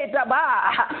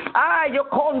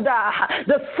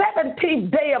 The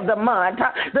 17th day of the month,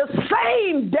 the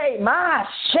same day,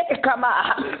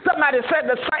 somebody said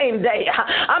the same day.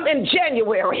 I'm in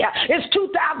January. It's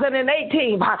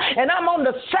 2018, and I'm on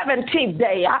the 17th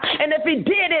day. And if he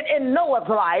did it in Noah's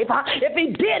life, if he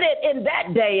did it in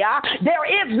that day, there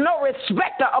is no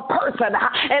respecter of person.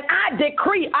 And I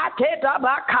decree,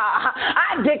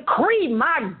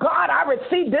 my God, I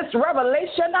received this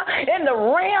revelation in the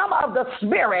realm of the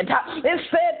Spirit. It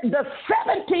said the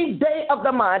 17th day of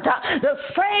the month, the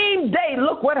same day,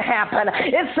 look what happened.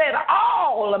 It said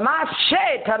all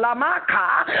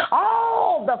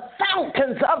the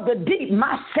fountains of the deep,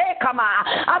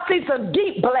 I see some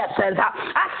deep blessings.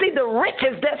 I see the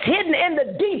riches that's hidden in the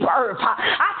deep earth.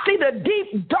 I see the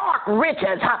deep, dark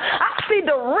riches. I see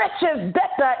the riches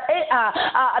that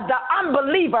the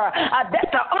unbeliever, that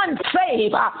the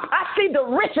unsaved, I see the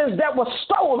riches that were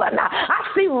stolen. I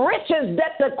see riches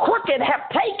that the crooked have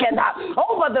taken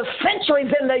over the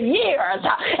centuries and the years,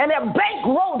 and they're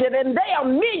bankrolled it, and they are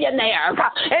millionaires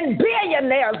and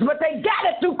billionaires, but they got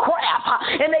it through craft.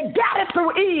 and they got it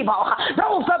through evil.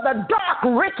 Those are the dark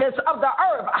riches of the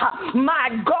earth, my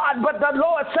God. But the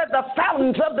Lord said the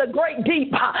fountains of the great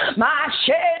deep, my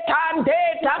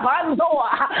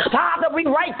Father, we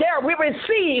right there, we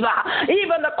receive,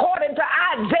 even according to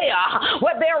Isaiah,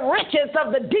 where there are riches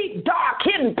of the deep, dark,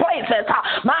 hidden places.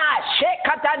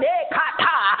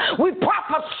 We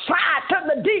prophesy to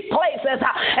the deep places,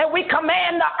 and we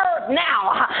command the earth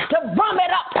now to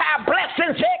vomit up our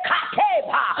blessings.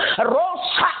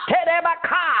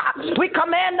 We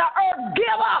command the earth,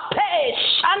 give up. Hey,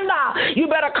 Shanda, you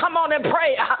better come on and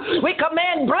pray. We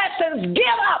command blessings,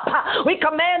 give up. We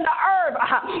command the earth,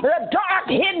 the dark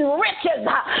hidden riches,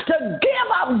 to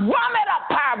give up, vomit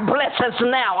up our blessings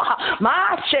now.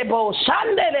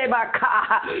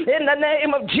 In the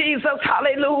name of Jesus,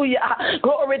 hallelujah.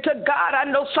 Glory to God. I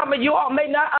know some of you all may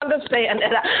not understand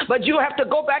it, but you have to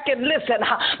go back and listen.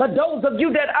 But those of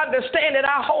you that understand it,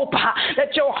 I hope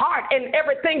that your heart and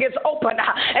everything is open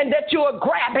and that you are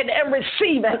grabbing and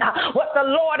receiving what the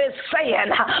Lord is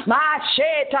saying.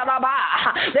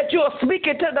 That you are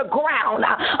speaking to the ground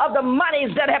of the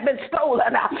monies that have been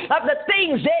stolen, of the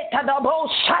things that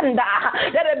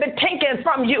have been taken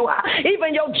from you,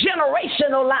 even your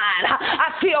generational line.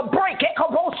 I see a break.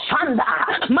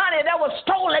 Money that was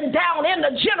stolen down in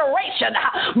the generation,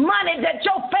 money that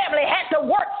your family had to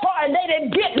work for and they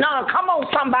didn't get none. Come on,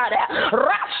 somebody.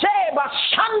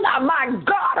 My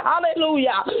God,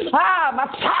 hallelujah.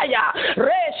 Messiah.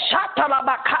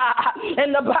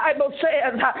 And the Bible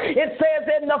says, it says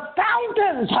in the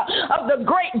fountains of the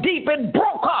great deep, it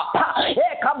broke up.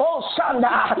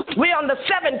 We're on the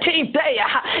 17th day,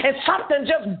 and something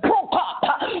just broke up.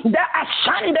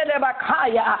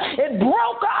 It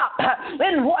broke up.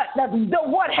 And what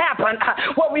happened?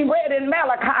 What we read in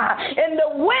Malachi. And the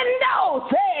windows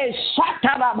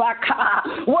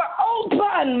were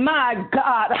open, my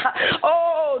God.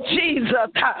 Oh,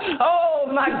 Jesus. Oh,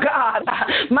 my God.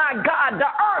 My God, the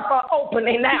earth are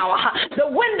opening now. The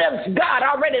windows, God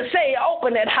already say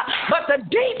open it. But the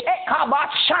deep,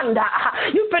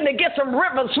 you finna get some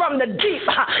rivers from the deep.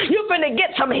 You finna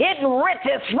get some hidden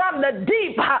riches from the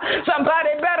deep.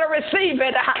 Somebody better receive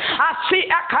it. I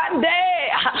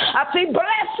see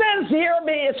blessings. Hear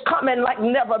me, it's coming like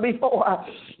never before.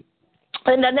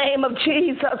 In the name of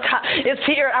Jesus, it's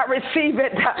here. I receive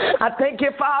it. I thank you,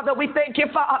 Father. We thank you,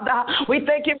 Father. We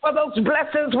thank you for those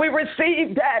blessings. We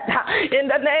receive that. In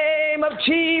the name of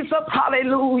Jesus,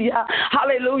 hallelujah.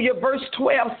 Hallelujah. Verse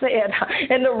 12 said,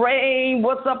 and the rain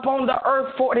was upon the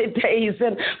earth 40 days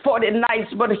and 40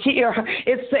 nights. But here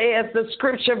it says, the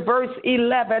scripture, verse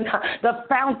 11, the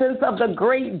fountains of the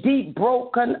great deep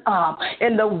broken up,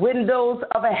 and the windows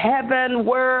of heaven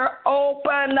were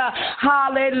open.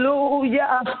 Hallelujah.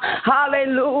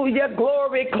 Hallelujah.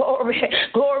 Glory, glory,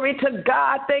 glory to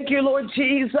God. Thank you, Lord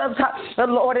Jesus. The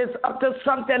Lord is up to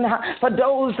something for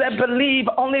those that believe.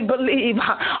 Only believe,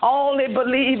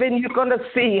 and you're going to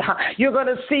see. You're going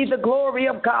to see the glory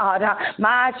of God.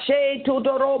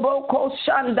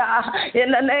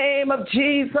 In the name of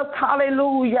Jesus.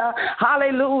 Hallelujah.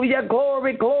 Hallelujah.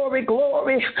 Glory, glory,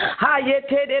 glory. I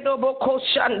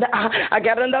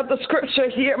got another scripture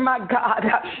here, my God.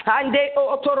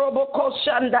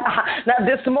 Now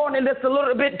this morning it's a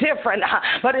little bit different,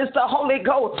 but it's the Holy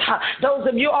Ghost. Those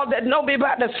of you all that know me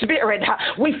by the Spirit,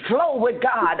 we flow with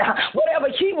God. Whatever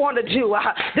He want to do,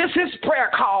 this is prayer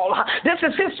call. This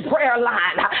is His prayer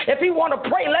line. If He want to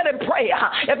pray, let Him pray.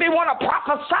 If He want to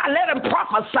prophesy, let Him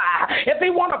prophesy. If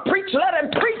He want to preach, let Him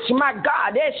preach, my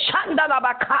God.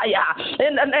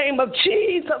 In the name of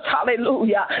Jesus,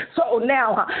 hallelujah. So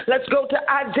now let's go to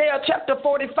Isaiah chapter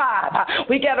 45.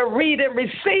 We got to read and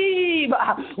receive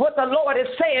what the Lord is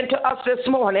saying to us this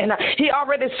morning. He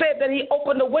already said that He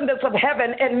opened the windows of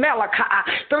heaven in Malachi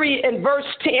 3 and verse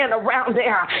 10, around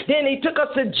there. Then He took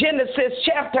us to Genesis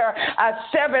chapter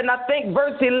 7, I think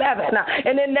verse 11.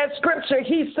 And in that scripture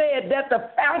He said that the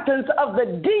fountains of the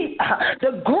deep,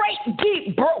 the great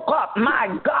deep broke up, my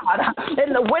God,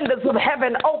 and the windows of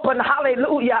heaven opened.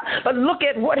 Hallelujah. But look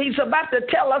at what He's about to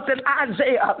tell us in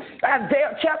Isaiah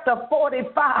chapter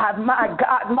 45. My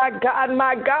God, my God,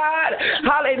 my God.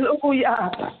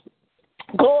 Hallelujah.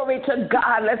 Glory to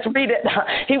God. Let's read it.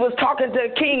 He was talking to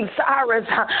King Cyrus,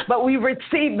 but we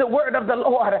received the word of the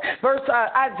Lord. Verse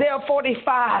Isaiah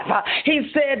 45. He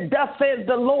said, thus says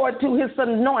the Lord to His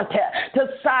anointed, to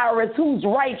Cyrus, whose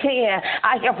right hand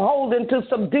I have holden to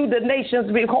subdue the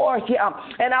nations before him,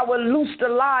 and I will loose the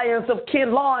lions of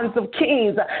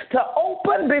kings to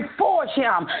open before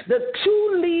him the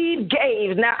two-lead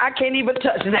gates. Now I can't even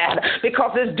touch that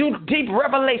because it's deep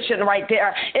revelation right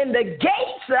there. In the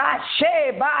gates I share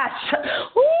by,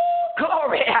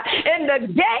 glory, and the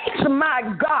gates, my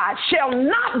God, shall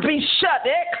not be shut.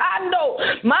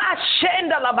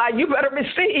 You better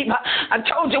receive. I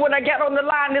told you when I got on the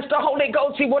line, it's the Holy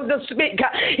Ghost. He wanted to speak.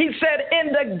 He said,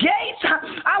 in the gates,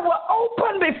 I will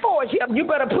open before him. You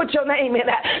better put your name in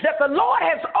that the Lord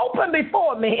has opened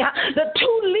before me. The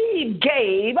two-leaf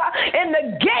gate in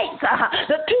the gates,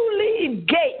 the two-leaf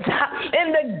gates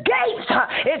in the gates,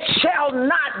 it shall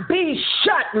not be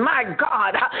shut, my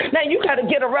God. Now you got to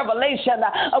get a revelation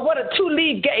of what a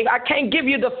two-leaf gate. I can't give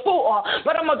you the full,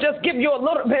 but I'm going to just give you a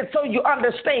little bit so you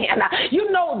understand.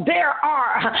 You know there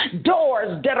are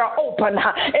doors that are open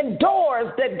and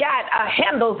doors that got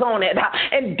handles on it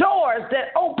and doors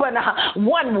that open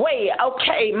one way.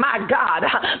 Okay, my God.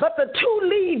 But the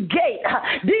two-leaf gate,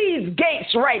 these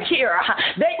gates right here,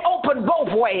 they open both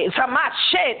ways.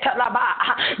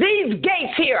 These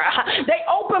gates here, they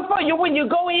open for you when you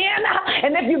go in,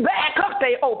 and if you back up,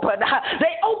 they open.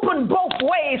 They open both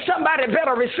ways. Somebody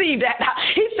better receive that.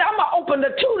 He said, I'm going to open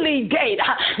the two-leaf gate.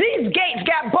 These gates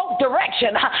got both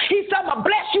directions. He said, I'm going to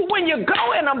bless you when you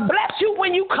go, and I'm bless you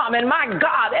when you come. And my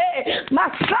God,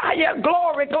 Messiah,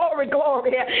 glory, glory,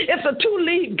 glory. It's a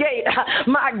two-leaf gate.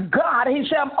 My God, he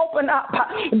said, I'm open up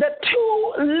the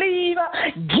two-leaf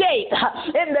gate,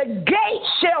 and the gate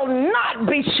shall not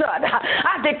be shut.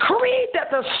 I decree that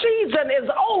the season is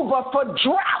over for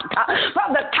drought, for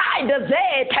the tide is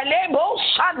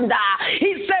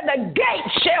he said the gate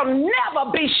shall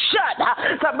never be shut.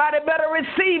 Somebody better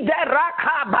receive that.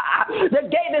 The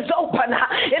gate is open.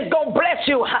 It's going to bless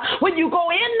you. When you go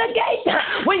in the gate,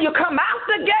 when you come out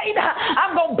the gate,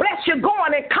 I'm going to bless you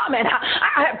going and coming.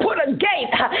 I have put a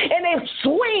gate and it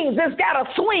swings. It's got a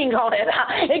swing on it.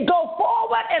 It go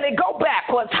forward and it go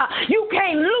backwards. You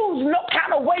can't lose no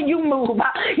kind of way you move.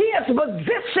 He has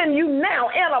positioned you now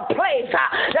in a place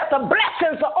that the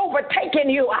blessings are overtaking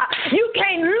you. You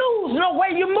can't lose no way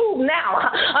you move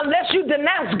now unless you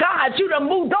denounce God. You done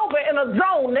moved over in a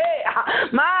zone there.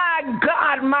 My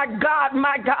God, my God,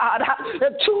 my God.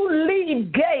 The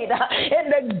two-leaf gate,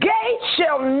 and the gate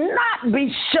shall not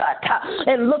be shut.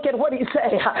 And look at what he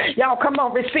said. Y'all come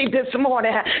on, receive this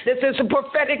morning. This is a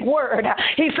prophetic word.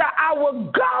 He said, I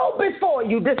will go before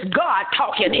you. This is God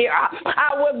talking here.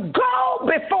 I will go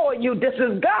before you. This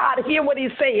is God. Hear what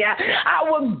he's saying. I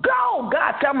will go.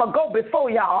 God said, I'm going to go before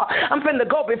y'all. I'm finna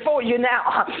go before you now.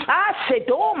 I said,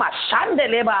 oh, my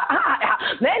shandeleba.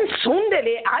 Then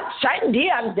sundele.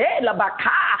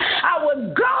 I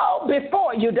will go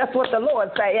before you. That's what the Lord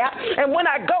say. And when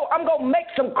I go, I'm going to make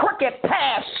some crooked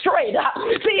paths straight.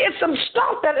 See, it's some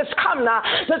stuff that has come now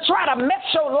to try to mess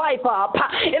your life up.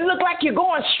 It look like you're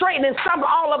going straight, and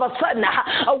all of a sudden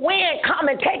a wind come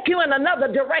and take you in another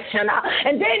direction.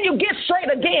 And then you get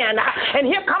straight again, and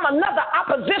here come another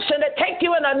opposition that take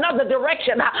you in another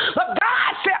direction. But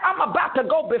God said, I'm about to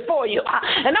go before you,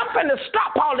 and I'm going to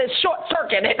stop all this short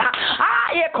circuiting.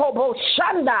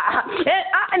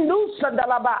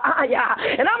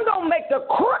 And I'm going to make the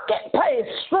crooked place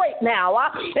straight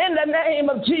now in the name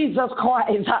of Jesus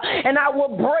Christ. And I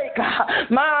will break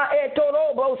my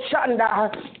etorobo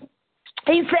shanda.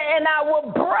 He said, and I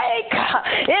will break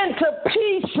into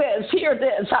pieces. Hear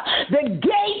this. The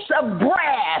gates of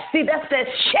brass. See, that's that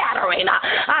shattering.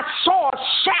 I saw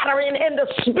shattering in the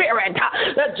spirit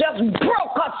that just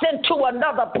broke us into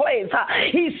another place.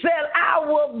 He said, I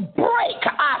will break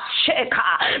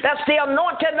Asheka. That's the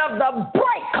anointing of the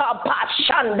breaker,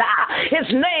 Pashanda.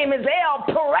 His name is El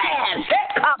Perez,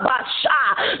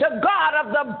 the God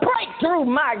of the breakthrough,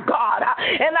 my God.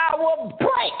 And I will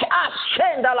break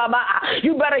Ashendalaba.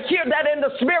 You better hear that in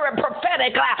the spirit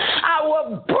prophetically. I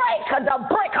will break the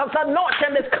breaker's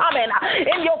anointing is coming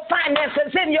in your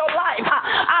finances, in your life.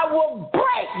 I will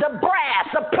break the brass,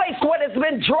 the place where it's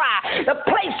been dry, the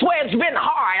place where it's been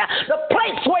hard, the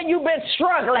place where you've been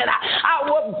struggling. I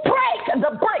will break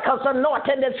the breaker's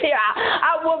anointing is here.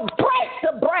 I will break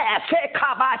the brass.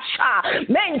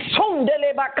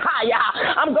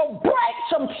 I'm going to break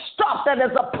some stuff that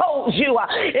has opposed you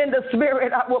in the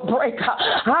spirit. I will break.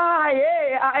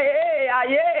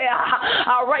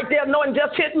 Right there, anointing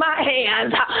just hit my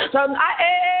hands. So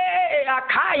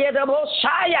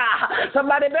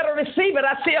somebody better receive it.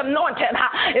 I see anointing.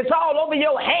 It's all over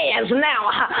your hands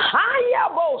now.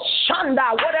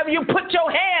 Whatever you put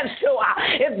your hands to,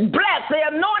 it's blessed. The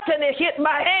anointing has hit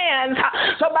my hands.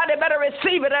 Somebody better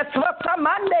receive it. That's what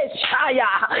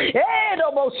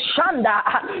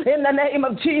in the name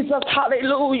of Jesus.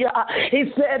 Hallelujah.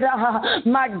 He said,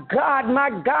 my God, my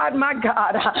God, my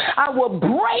God, I will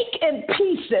break in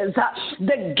pieces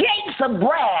the gates of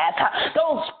brass,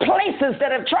 those places places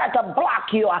that have tried to block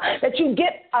you, that you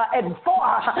get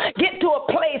to a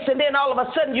place and then all of a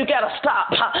sudden you got to stop.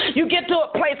 You get to a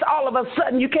place all of a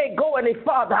sudden you can't go any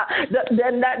farther.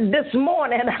 This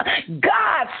morning,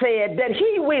 God said that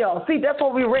he will. See, that's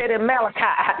what we read in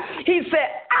Malachi. He said,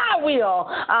 I will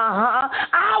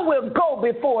go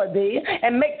before thee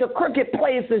and make the crooked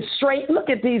places straight. Look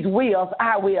at these wheels.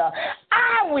 I will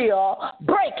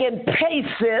break in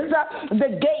pieces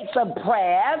the gates of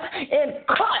brass and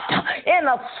cut in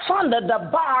asunder the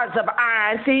bars of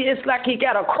iron. See, it's like he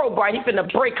got a crowbar. He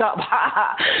finna break up.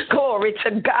 Glory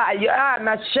to God.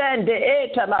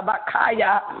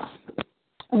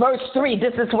 Verse 3,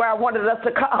 this is where I wanted us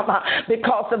to come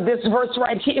because of this verse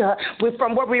right here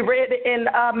from what we read in,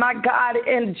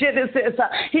 in Genesis.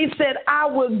 He said, I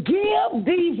will give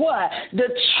thee what? The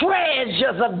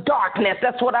treasures of darkness.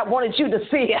 That's what I wanted you to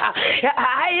see.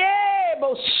 I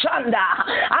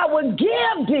will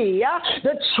give thee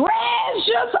the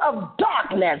treasures of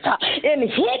darkness in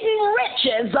hidden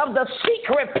riches of the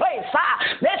secret place.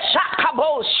 That's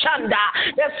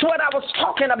what I was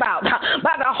talking about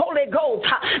by the Holy Ghost.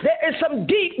 There is some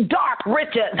deep, dark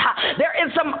riches. There is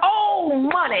some old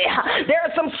money. There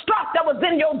is some stuff that was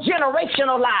in your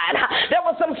generational line. There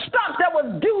was some stuff that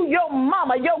was due your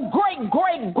mama, your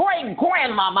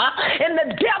great-great-great-grandmama, and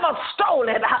the devil stole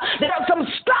it. There is some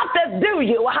stuff that's due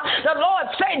you. The Lord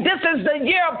said this is the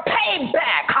year of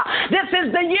payback. This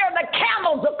is the year the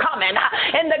camels are coming,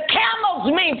 and the camels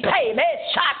mean payback.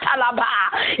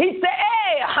 He said,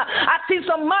 hey, I see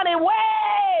some money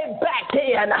way back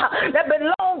then that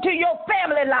belong to your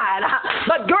family line,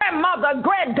 but grandmother,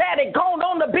 granddaddy gone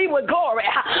on to be with glory,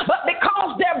 but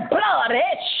because their blood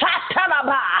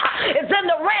is in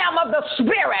the realm of the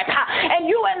spirit, and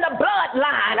you in the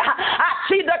bloodline, I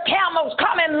see the camels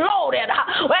coming loaded.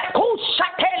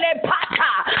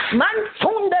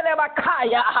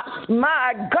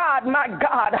 My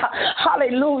God,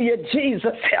 hallelujah,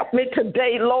 Jesus, help me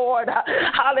today, Lord,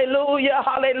 hallelujah.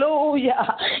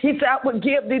 He said, I would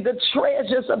give thee the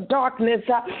treasures of darkness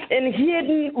and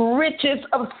hidden riches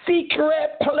of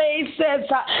secret places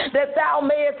that thou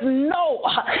mayest know.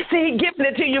 See, he giving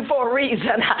it to you for a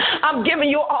reason. I'm giving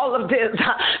you all of this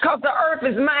because the earth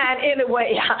is mine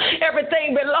anyway.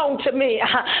 Everything belongs to me.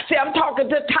 See, I'm talking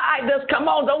to tithers. Come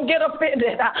on, don't get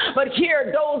offended. But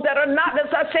here, those that are not,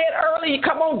 as I said earlier,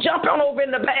 come on, jump on over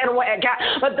in the bandwagon.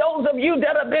 But those of you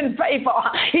that have been faithful,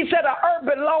 he said, the earth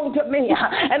belongs to me,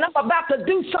 and I'm about to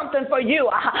do something for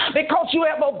you because you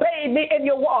have obeyed me in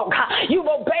your walk. You've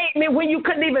obeyed me when you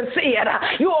couldn't even see it.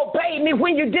 You obeyed me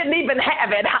when you didn't even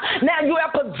have it. Now you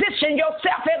have positioned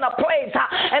yourself in a place,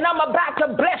 and I'm about to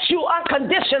bless you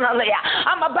unconditionally.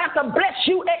 I'm about to bless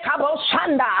you.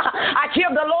 I hear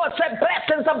the Lord say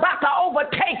blessings about to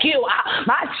overtake you.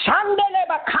 I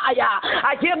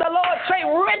hear the Lord say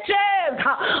riches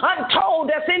untold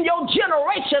that's in your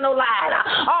generational line.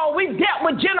 Oh, we've dealt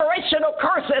with generational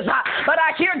curses, but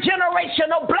I hear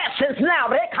generational blessings now.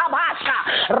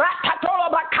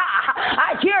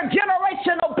 I hear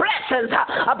generational blessings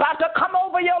about to come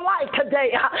over your life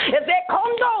today. There's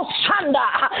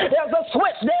a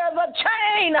switch, there's a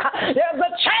chain, there's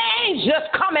a change that's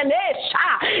coming.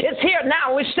 It's here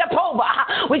now. We step over,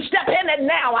 we step in it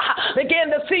now.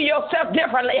 Begin to see yourself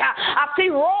differently. I see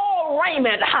royal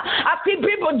raiment. I see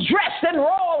people dressed in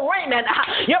royal raiment.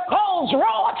 Your clothes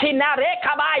royalty now.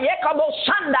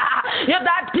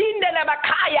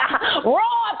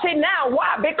 Royalty now.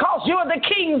 Why? Because you're the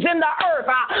kings in the earth.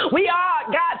 We are.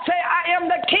 God say, I am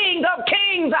the king of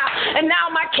kings, and now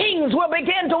my kings will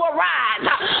begin to arise.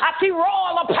 I see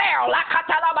royal apparel.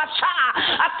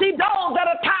 I see those that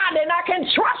are tied, and I can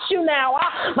trust you now.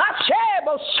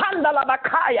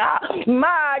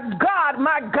 My God,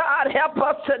 help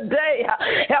us today.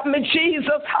 Help me,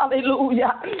 Jesus.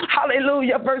 Hallelujah.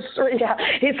 Verse 3.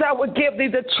 He said, I will give thee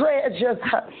the treasures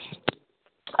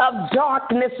of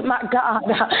darkness, my God,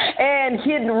 and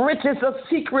hidden riches of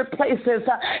secret places,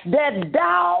 that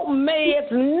thou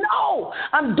mayest know.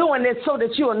 I'm doing this so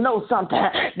that you'll know something.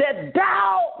 That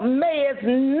thou mayest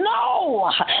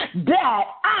know that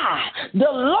I,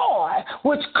 the Lord,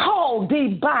 which called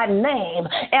thee by name,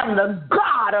 am the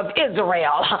God of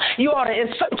Israel. You ought to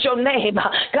insert your name.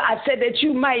 God said that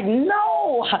you might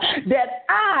know that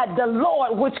I, the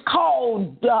Lord, which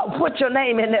called, put your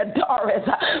name in there, Doris,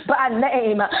 by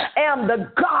name, am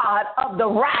the God of the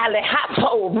Riley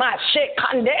household. My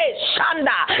Shekande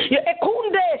Shanda,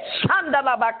 Ekunde Shanda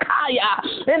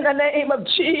Labakaya, in the name of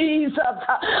Jesus.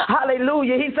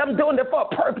 Hallelujah. He said, I'm doing it for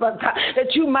a purpose,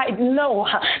 that you might know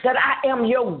that I am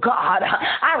your God.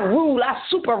 I rule, I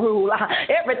super rule.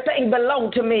 Everything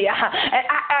belongs to me.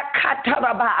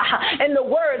 And the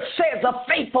word says, a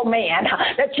faithful man,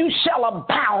 that you shall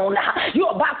abound.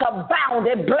 You're about to abound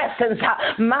in blessings.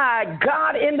 My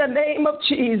God, in the name of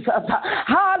Jesus.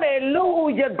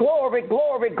 Hallelujah. Glory,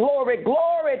 glory, glory,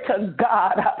 glory to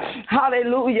God.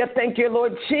 Hallelujah. Thank you,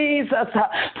 Lord Jesus.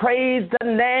 Praise the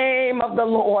name of the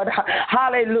Lord.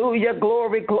 Hallelujah.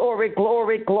 Glory, glory,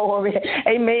 glory, glory.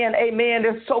 Amen. Amen.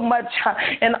 There's so much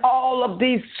in all of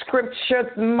these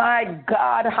scriptures. My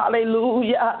God.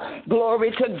 Hallelujah.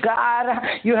 Glory to God.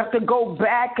 You have to go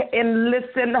back and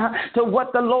listen to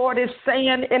what the Lord is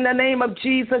saying in the name of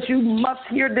Jesus. You must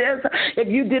hear this. If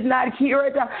you did not hear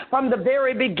it from the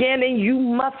very beginning, you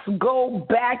must go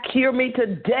back. Hear me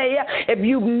today. If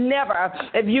you've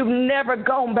never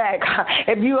gone back,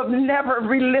 if you have never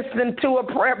re-listened to a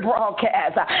prayer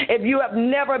broadcast, if you have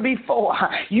never before,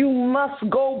 you must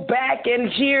go back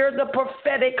and hear the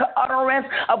prophetic utterance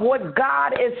of what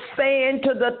God is saying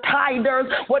to the tithers,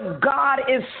 what God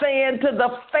is saying to the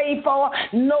faithful.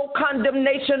 No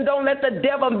condemnation. Don't let the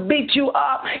devil beat you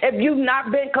up. If you've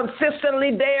not been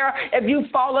consistently there, if you've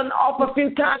fallen off a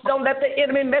few times, don't let the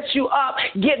enemy mess you up.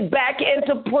 Get back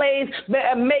into place.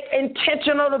 Make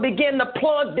intentional to begin to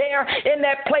plug there in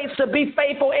that place to be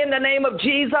faithful in the name of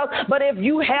Jesus. But if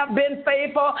you have been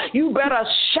faithful, you better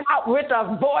shout with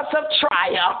a voice of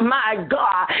triumph, my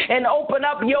God, and open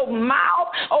up your mouth,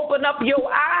 open up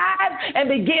your eyes, and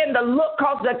begin to look,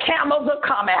 because the camels are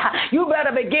coming. You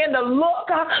better begin to look,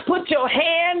 put your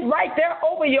hand right there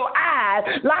over your eyes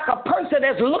like a person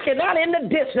that's looking out in the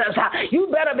distance. You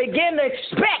better begin to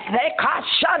expect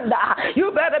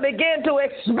you better begin to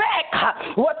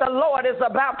expect what the Lord is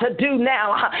about to do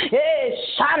now.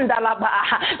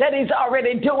 That he's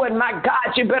already doing. My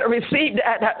God, you better receive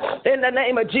that in the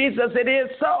name of Jesus. It is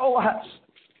so.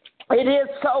 It is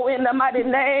so in the mighty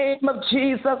name of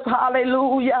Jesus.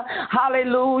 Hallelujah.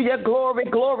 Hallelujah. Glory,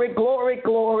 glory, glory,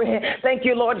 glory. Thank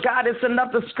you, Lord God. It's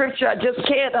another scripture. I just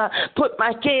can't put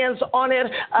my hands on it,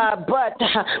 but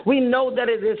we know that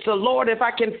it is the Lord. If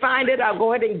I can find it, I'll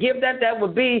go ahead and give that. That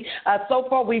would be, so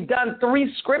far we've done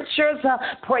 3 scriptures.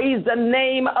 Praise the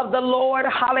name of the Lord.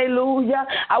 Hallelujah.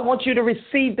 I want you to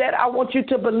receive that. I want you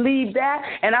to believe that,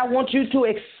 and I want you to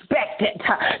expect it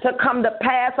to come to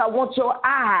pass. I want your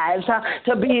eyes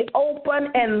to be open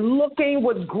and looking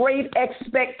with great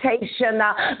expectation,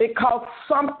 because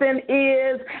something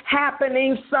is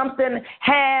happening, something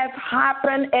has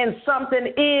happened, and something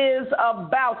is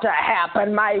about to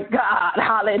happen. My God,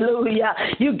 hallelujah.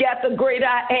 You got the great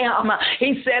I am.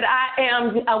 He said, I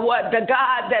am the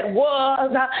God that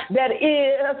was, that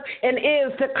is, and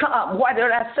is to come. Why did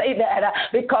I say that?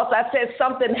 Because I said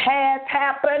something has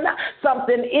happened,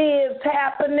 something is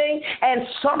happening, and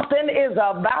something is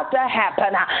about to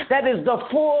happen. That is the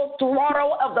full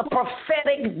throttle of the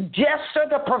prophetic gesture,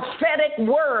 the prophetic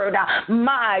word.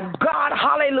 My God,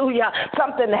 hallelujah.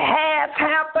 Something has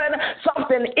happened,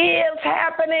 something is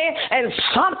happening, and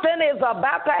something is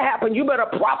about to happen. You better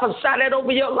prophesy that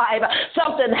over your life.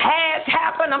 Something has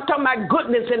happened. I'm talking about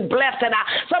goodness and blessing.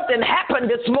 Something happened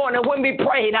this morning when we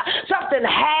prayed. Something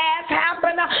has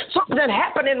happened. Something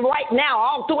happening right now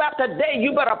all throughout the day.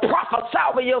 You better prophesy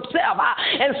over yourself.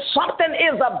 And something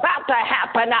is about to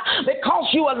happen because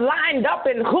you are lined up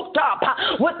and hooked up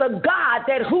with the God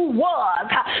that who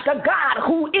was, the God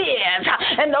who is,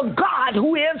 and the God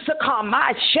who is to come.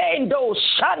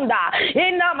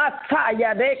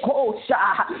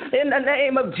 In the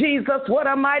name of Jesus, what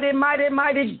a mighty, mighty,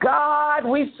 mighty God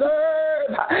we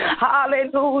serve.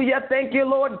 Hallelujah. Thank you,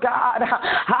 Lord God.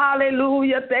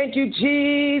 Hallelujah. Thank you,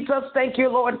 Jesus. Thank you,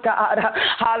 Lord God.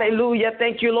 Hallelujah.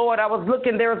 Thank you, Lord. I was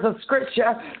looking, there's a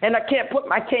scripture, and I can't put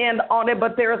my hand on it,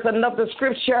 but there is another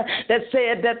scripture that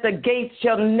said that the gates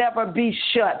shall never be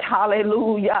shut.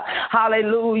 Hallelujah.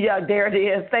 Hallelujah. There it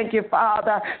is. Thank you,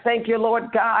 Father. Thank you,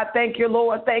 Lord God. Thank you,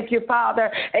 Lord. Thank you,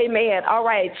 Father. Amen. All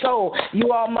right. So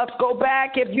you all must go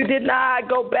back. If you did not,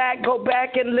 go back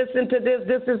and listen to this.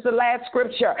 This is the last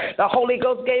scripture. The Holy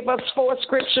Ghost gave us 4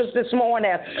 scriptures this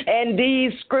morning, and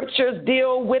these scriptures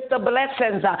deal with the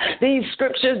blessings. These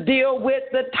scriptures deal with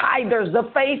the tithers, the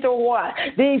faithful one.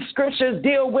 These scriptures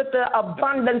deal with the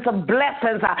abundance of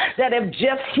blessings that have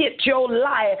just hit your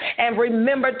life. And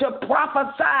remember to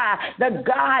prophesy that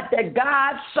God,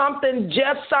 something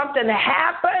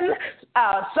happened.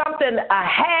 something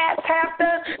has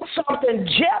happened, something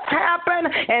just happened,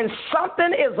 and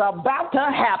something is about to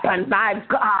happen, my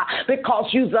God, because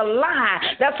you're aligned.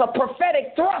 That's a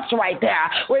prophetic thrust right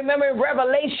there. Remember in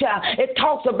Revelation, it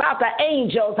talks about the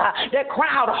angels that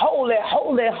crowd, holy,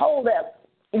 holy, holy.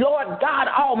 Lord God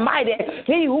Almighty,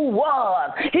 he who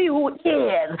was, he who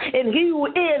is, and he who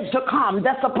is to come.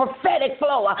 That's a prophetic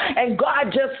flow. And God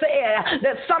just said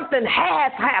that something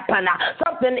has happened,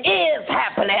 something is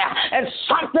happening, and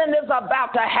something is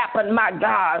about to happen, my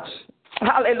God.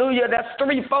 Hallelujah. That's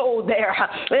threefold there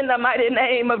in the mighty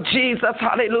name of Jesus.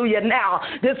 Hallelujah. Now,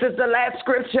 this is the last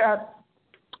scripture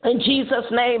in Jesus'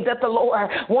 name that the Lord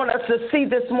wants us to see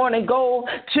this morning. Go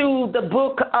to the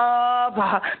book of,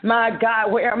 my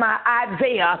God, where am I?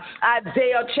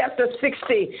 Isaiah chapter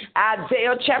 60.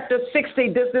 Isaiah chapter 60.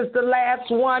 This is the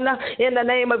last one in the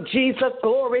name of Jesus.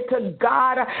 Glory to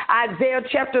God. Isaiah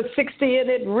chapter 60, and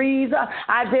it reads,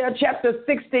 Isaiah chapter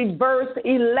 60, verse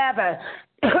 11.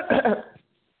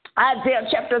 Isaiah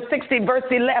chapter 60, verse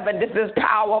 11. This is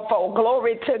powerful.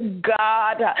 Glory to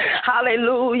God.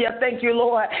 Hallelujah. Thank you,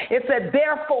 Lord. It said,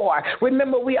 therefore,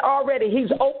 remember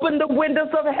he's opened the windows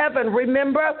of heaven.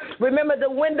 Remember the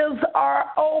windows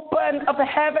are open of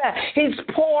heaven. He's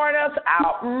pouring us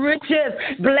out riches,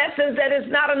 blessings that is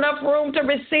not enough room to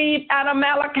receive out of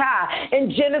Malachi.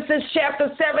 In Genesis chapter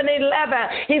 7:11,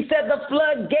 he said the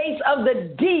floodgates of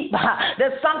the deep.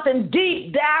 There's something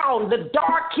deep down, the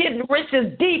dark hidden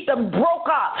riches deep. Broke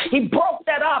up. He broke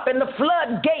that up, and the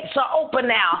floodgates are open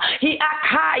now.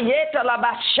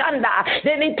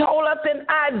 Then he told us in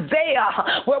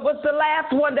Isaiah, what was the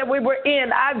last one that we were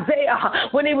in? Isaiah,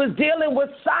 when he was dealing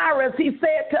with Cyrus, he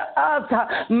said to us,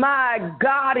 my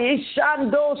God, he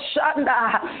said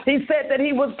that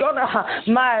he was going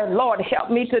to, my Lord,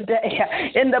 help me today.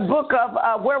 In the book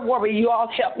of, where were we? You all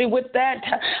help me with that.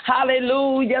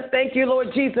 Hallelujah. Thank you,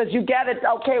 Lord Jesus. You got it.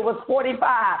 Okay, it was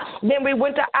 45. Then we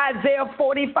went to Isaiah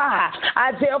 45.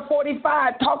 Isaiah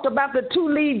 45 talked about the two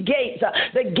lead gates,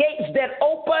 the gates that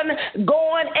open,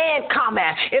 going, and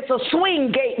coming. It's a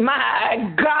swing gate,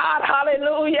 my God,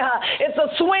 hallelujah. It's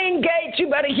a swing gate. You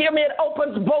better hear me. It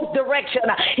opens both directions.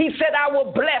 He said, I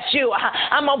will bless you.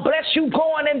 I'm going to bless you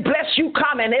going and bless you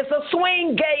coming. It's a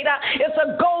swing gate. It's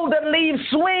a golden leaf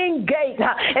swing gate.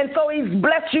 And so he's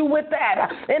blessed you with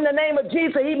that. In the name of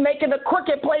Jesus, he's making the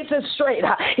crooked places straight.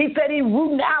 He said he's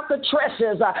rooting out the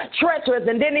treasures,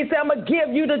 and then he said, I'm going to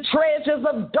give you the treasures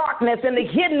of darkness and the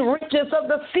hidden riches of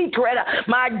the secret.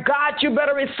 My God, you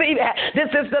better receive it. This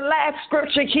is the last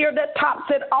scripture here that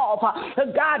tops it off.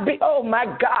 God be, oh my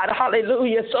God,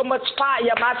 hallelujah, so much fire.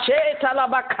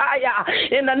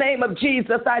 In the name of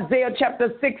Jesus, Isaiah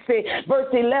chapter 60, verse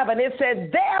 11, it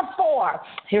says, therefore,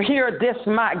 hear this,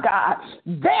 my God,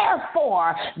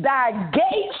 therefore thy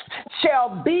gates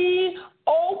shall be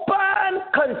open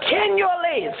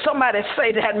continually. Somebody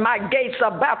say that my gates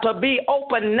are about to be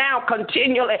open now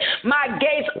continually. My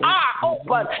gates are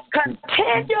open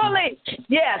continually.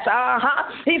 Yes,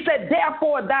 He said,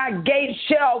 therefore thy gates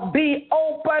shall be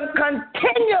open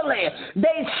continually.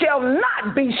 They shall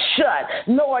not be shut,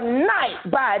 nor night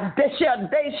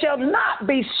they shall not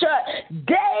be shut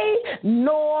day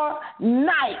nor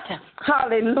night.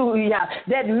 Hallelujah.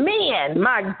 That men,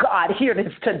 my God, hear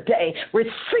this today,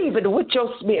 receive it with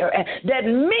your spirit. That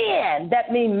men,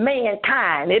 that means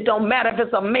mankind. It don't matter if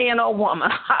it's a man or a woman.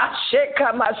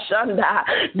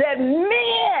 That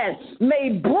men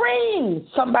may bring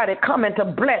somebody coming to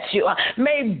bless you.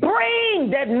 May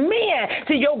bring that men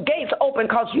to your gates open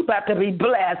because you about to be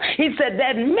blessed. He said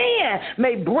that men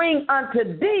may bring unto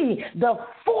thee the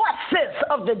forces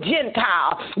of the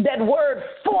Gentile. That word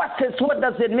forces, what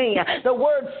does it mean? The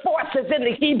word forces in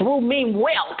the Hebrew mean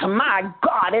wealth. My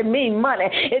God, it means money.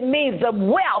 It means the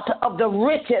wealth of the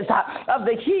riches of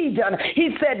the heathen.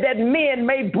 He said that men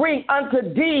may bring unto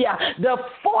thee the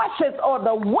forces or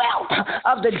the wealth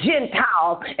of the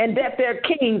Gentiles, and that their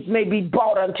kings may be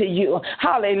brought unto you.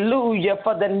 Hallelujah.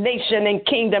 For the nation and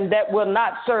kingdom that will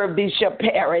not serve thee shall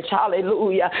perish.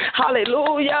 Hallelujah.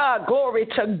 Hallelujah. Glory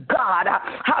to God.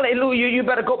 Hallelujah. You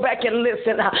better go back and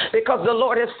listen because the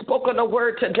Lord has spoken a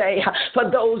word today for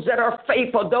those that are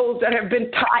faithful, those that have been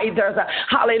tithers.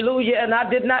 Hallelujah. And I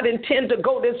did not intend to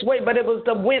go this way, but it was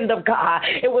the wind of God.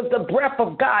 It was the breath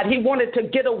of God. He wanted to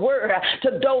get a word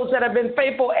to those that have been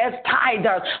faithful as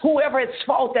tithers. Whoever has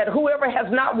faulted, whoever has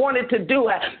not wanted to do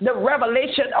it, the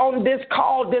revelation on this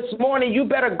call this morning, you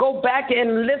better go back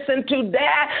and listen to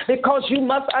that because you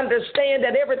must understand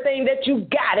that everything that you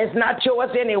got is not yours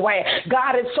anyway.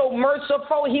 God is so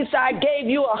merciful. He said, I gave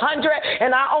you 100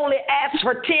 and I only asked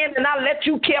for 10 and I let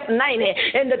you keep 90.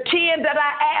 And the 10 that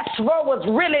I asked for was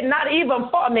really not even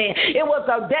for me. It was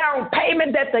a down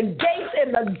payment that the gates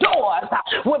and the doors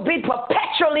would be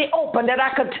perpetually open, that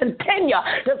I could continue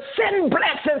to send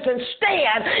blessings and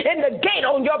stand in the gate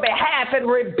on your behalf and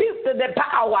rebuke the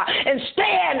devourer and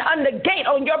stand on the gate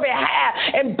on your behalf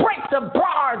and break the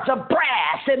bars of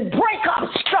brass and break up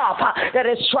stuff that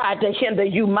has tried to hinder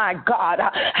you, my God.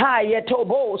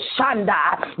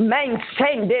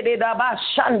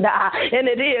 And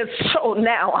it is so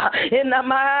now. In the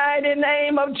mighty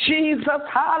name of Jesus.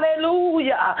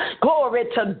 Hallelujah. Glory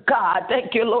to God.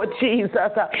 Thank you, Lord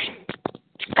Jesus.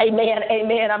 Amen,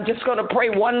 amen. I'm just going to pray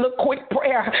one little quick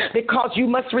prayer because you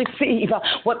must receive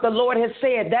what the Lord has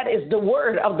said. That is the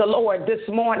word of the Lord this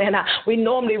morning. We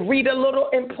normally read a little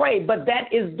and pray, but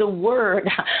that is the word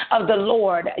of the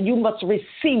Lord. You must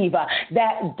receive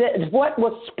that what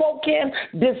was spoken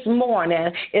this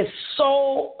morning is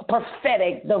so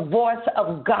prophetic, the voice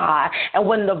of God. And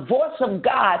when the voice of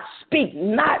God speaks,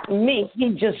 not me, he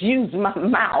just used my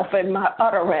mouth and my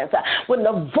utterance. When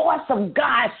the voice of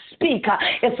God speaks,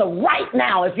 it's a right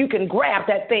now. If you can grab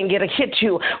that thing, it'll hit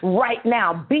you right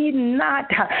now. Be not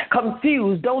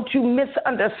confused. Don't you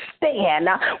misunderstand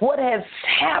what has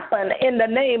happened in the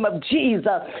name of Jesus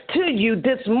to you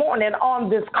this morning on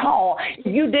this call. If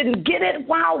you didn't get it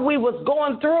while we was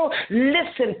going through,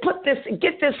 listen,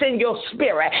 get this in your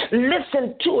spirit.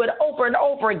 Listen to it over and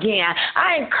over again.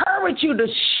 I encourage you to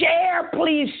share.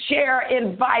 Please share,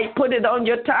 invite, put it on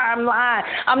your timeline.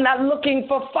 I'm not looking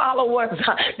for followers.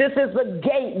 This is a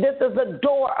gate. This is a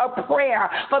door of prayer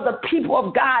for the people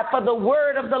of God, for the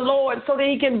word of the Lord, so that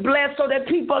he can bless, so that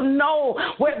people know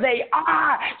where they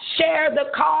are. Share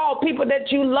the call. People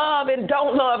that you love and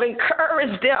don't love,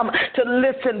 encourage them to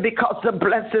listen, because the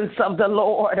blessings of the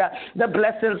Lord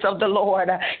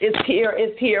is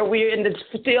here. We're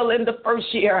still in the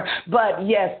first year, but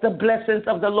yes, the blessings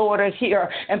of the Lord are here.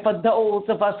 And for those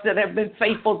of us that have been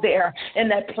faithful there in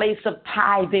that place of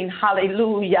tithing,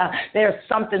 hallelujah, there's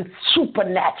something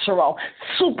supernatural.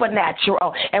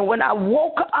 And when I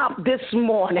woke up this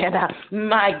morning,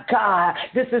 my God,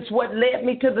 this is what led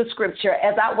me to the scripture.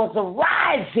 As I was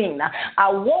arising, I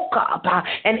woke up,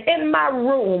 and in my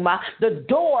room, the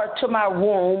door to my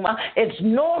room is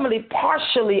normally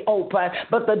partially open,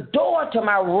 but the door to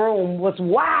my room was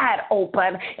wide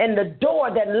open, and the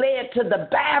door that led to the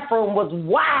bathroom was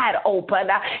wide open.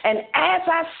 And as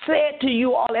I said to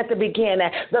you all at the beginning,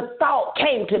 the thought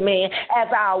came to me as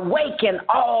I awakened,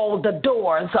 all the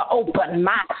doors are open.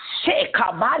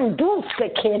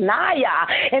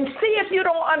 And see, if you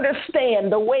don't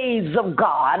understand the ways of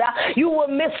God, you will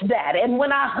miss that. And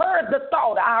when I heard the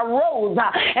thought, I arose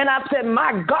and I said,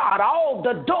 my God, all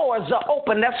the doors are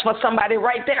open. That's for somebody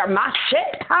right there.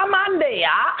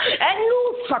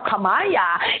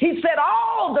 He said,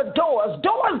 all the doors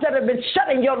that have been shut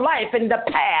in your life in the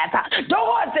past,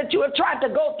 doors that you have tried to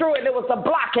go through and it was a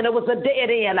block and it was a dead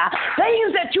end,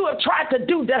 things that you have tried to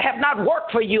do that have not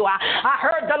worked for you. I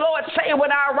heard the Lord say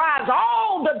when I arise,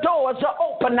 all the doors are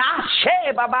open.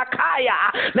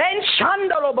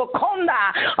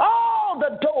 All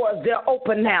the doors, they're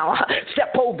open now.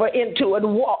 Step over into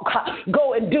and walk.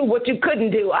 Go and do what you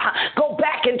couldn't do. Go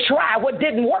back and try what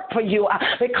didn't work for you,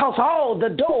 because all the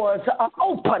doors are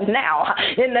open now.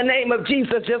 In the name of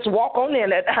Jesus, just walk on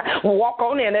in it. Walk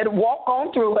on in it. Walk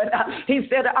on through it. He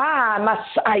said,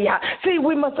 Messiah. See,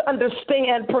 we must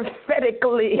understand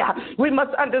prophetically. We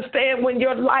must understand when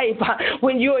your life,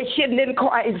 when you are hidden in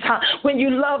Christ, when you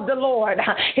love the Lord,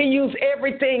 he used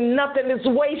everything. Nothing is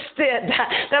wasted.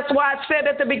 That's why I said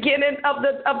at the beginning of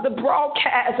the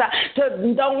broadcast,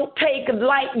 to don't take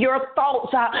light your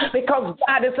thoughts, because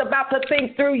God is about to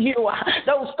think through you.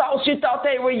 Those thoughts, you thought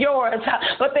they were yours,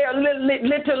 but they are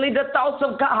literally the thoughts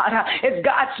of God. It's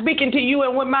God speaking to you.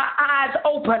 And when my eyes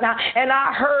open and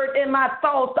I heard in my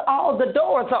thoughts, all the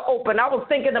doors are open. I was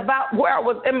thinking about where I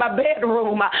was in my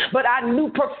bedroom, but I knew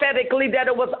prophetically that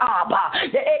it was Abba.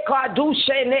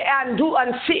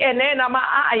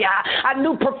 I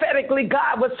knew prophetically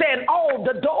God was saying, all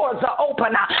the doors are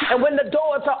open. And when the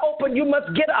doors are open, you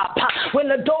must get up. When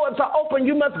the doors are open,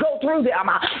 you must go through them.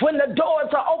 When the doors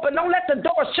are open, don't let the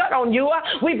door shut on you.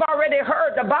 We've already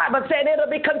heard the Bible said it'll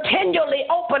be continually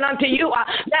open unto you.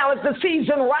 Now as the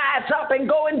season, rise up and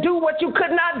go and do what you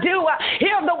could not do.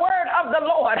 Hear the word of the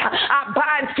Lord. I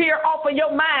bind fear off of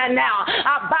your mind now.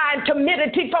 I bind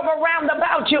timidity from around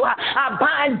about you. I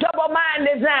bind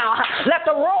double-mindedness now. Let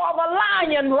the roar of a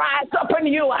lion rise up in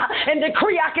you and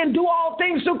decree I can do all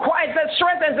things through Christ that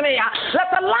strengthens me. Let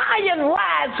the lion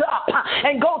rise up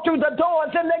and go through the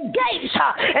doors and the gates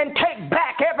and take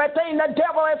back every everything the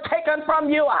devil has taken from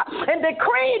you and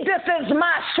decree this is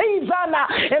my season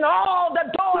and all the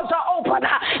doors are open.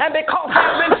 And because I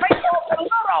have been faithful over a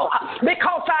little,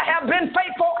 because I have been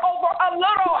faithful over a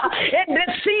little, in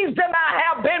this season I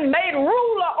have been made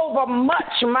ruler over much.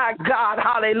 My God,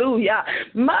 hallelujah.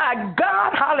 My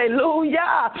God,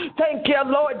 hallelujah. Thank you,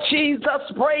 Lord Jesus.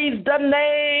 Praise the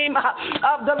name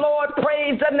of the Lord.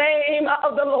 Praise the name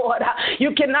of the Lord.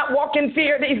 You cannot walk in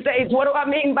fear these days. What do I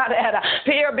mean by that?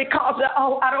 Fear because,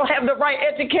 I don't have the right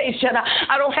education.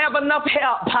 I don't have enough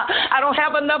help. I don't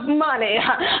have enough money.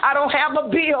 I don't have a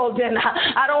building.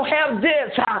 I don't have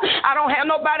this. I don't have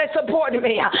nobody supporting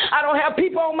me. I don't have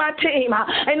people on my team.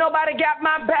 Ain't nobody got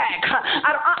my back.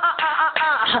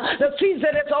 The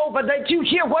season is over. Did you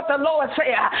hear what the Lord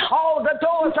said? All the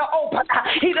doors are open.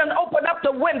 He done opened up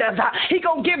the windows. He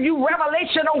gonna give you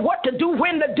revelation on what to do,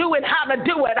 when to do it, how to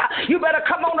do it. You better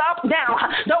come on up now.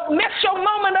 Don't miss your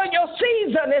moment or your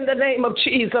season in the name of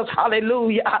Jesus.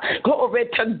 Hallelujah. Glory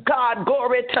to God.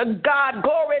 Glory to God.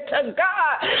 Glory to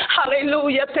God.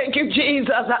 Hallelujah. Thank you,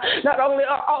 Jesus. Not only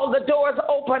are all the doors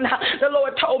open, the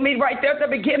Lord told me right there at the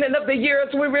beginning of the year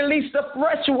as we released the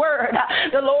fresh word,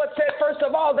 the Lord said, first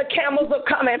of all, the camels are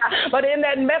coming. But in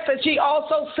that message, he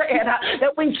also said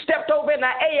that we stepped over in the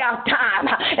AF time.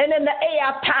 And in the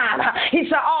AF time, he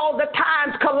said all the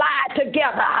times collide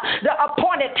together. The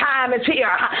appointed time is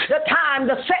here. The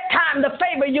set time to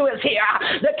favor you is here.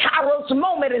 The Kairos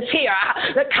moment is here.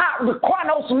 The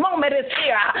Chronos moment is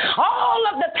here. All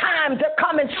of the times that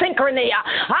come in synchrony.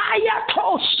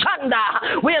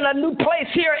 We're in a new place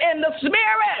here in the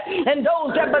spirit. And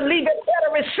those that believe it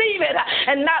better receive it.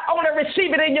 And not only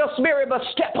receive it in your spirit, but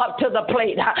step up to the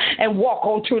plate and walk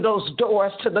on through those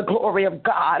doors to the glory of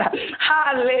God.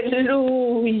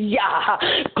 Hallelujah.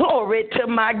 Glory to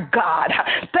my God.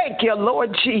 Thank you,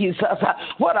 Lord Jesus.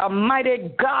 What a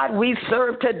mighty God we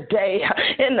serve today.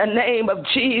 In the name of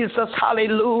Jesus.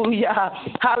 Hallelujah.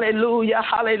 Hallelujah.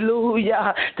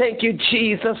 Hallelujah. Thank you,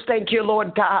 Jesus. Thank you,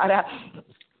 Lord God.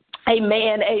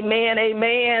 Amen, amen,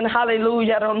 amen.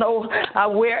 Hallelujah. I don't know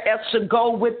where else to go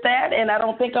with that, and I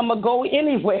don't think I'm going to go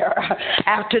anywhere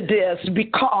after this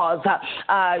because,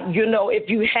 if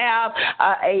you have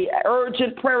a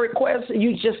urgent prayer request,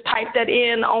 you just type that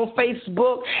in on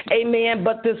Facebook. Amen.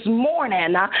 But this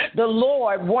morning, the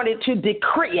Lord wanted to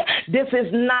decree this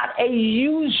is not a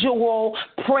usual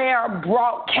prayer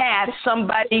broadcast.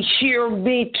 Somebody hear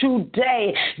me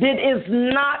today. This is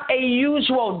not a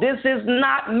usual. This is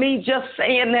not me just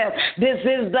saying that. This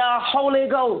is the Holy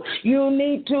Ghost. You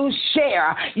need to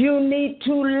share. You need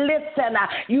to listen.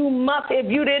 You must,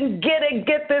 if you didn't get it,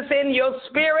 get this in your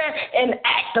spirit and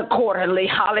act accordingly.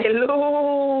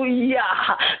 Hallelujah.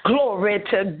 Glory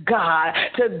to God.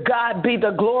 To God be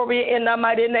the glory in the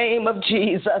mighty name of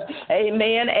Jesus.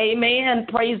 Amen. Amen.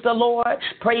 Praise the Lord.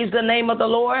 Praise the name of the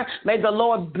Lord. May the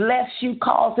Lord bless you,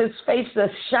 cause his face to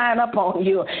shine upon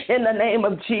you. In the name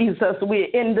of Jesus, we're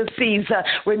in the season.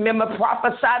 Remember,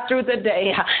 prophesy through the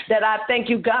day that I thank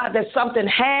you, God, that something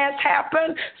has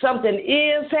happened, something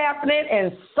is happening,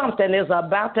 and something is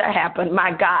about to happen.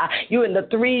 My God, you're in the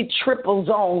 3 triple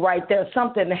zone right there.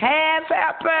 Something has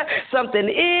happened, something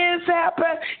is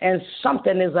happening, and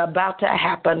something is about to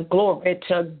happen. Glory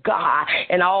to God.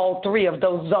 In all 3 of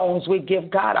those zones, we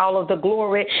give God all of the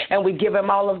glory, and we give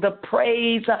him all of the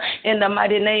praise in the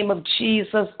mighty name of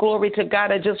Jesus. Glory to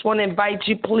God. I just want to invite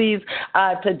you, please,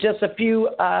 to just a few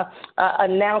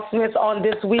announcements on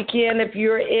this weekend. If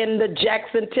you're in the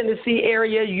Jackson, Tennessee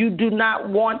area, you do not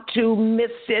want to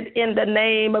miss it in the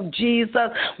name of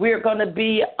Jesus. We're going to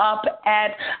be up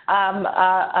at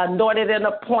Anointed and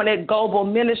Appointed Global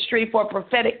Ministry for a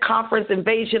prophetic conference,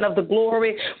 Invasion of the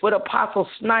Glory with Apostle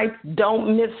Snipes.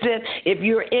 Don't miss it. If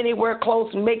you're anywhere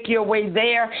close, make your way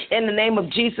there in the name of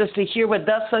Jesus to hear what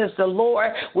thus says the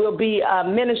Lord. We'll be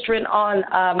ministering on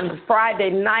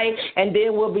Friday night, and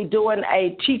then we'll be doing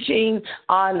a teaching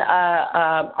on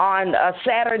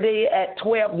Saturday at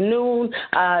 12 noon.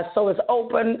 So it's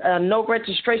open, no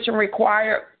registration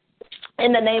required.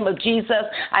 In the name of Jesus,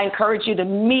 I encourage you to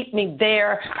meet me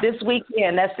there this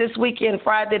weekend. That's this weekend,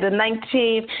 Friday the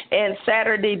 19th and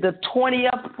Saturday the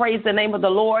 20th. Praise the name of the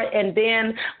Lord. And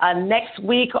then next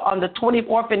week on the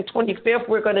 24th and 25th,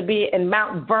 we're going to be in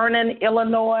Mount Vernon,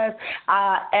 Illinois,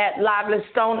 at Lively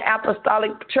Stone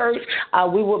Apostolic Church.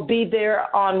 We will be there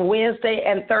on Wednesday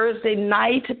and Thursday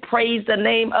night. Praise the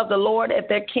name of the Lord at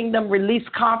their Kingdom Release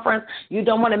Conference. You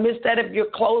don't want to miss that if you're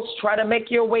close. Try to make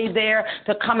your way there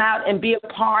to come out and be be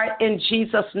a part in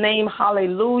Jesus' name.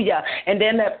 Hallelujah. And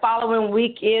then that following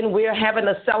weekend, we're having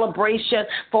a celebration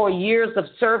for years of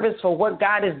service for what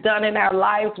God has done in our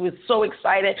lives. We're so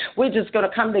excited. We're just going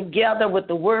to come together with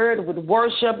the word, with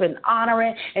worship and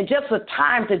honoring, and just a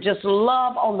time to just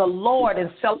love on the Lord and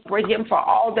celebrate him for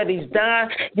all that he's done.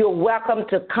 You're welcome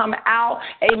to come out.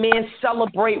 Amen.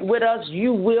 Celebrate with us.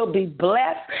 You will be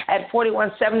blessed at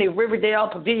 4170 Riverdale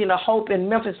Pavilion of Hope in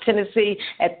Memphis, Tennessee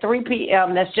at 3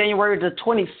 p.m. That's January the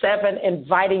 27th,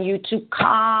 inviting you to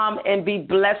come and be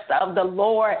blessed of the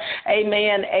Lord.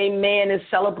 Amen. Amen. And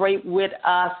celebrate with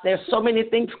us. There's so many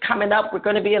things coming up. We're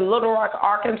going to be in Little Rock,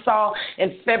 Arkansas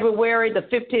in February the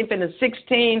 15th and the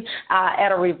 16th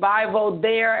at a revival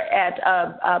there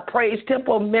at Praise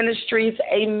Temple Ministries.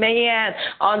 Amen.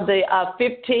 On the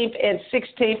 15th and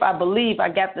 16th, I believe I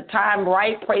got the time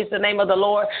right. Praise the name of the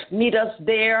Lord. Meet us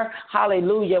there.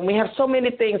 Hallelujah. And we have so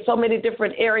many things, so many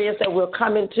different areas that we'll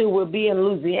come into. We'll be in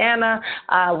Louisiana.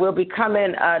 We'll be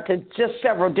coming to just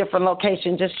several different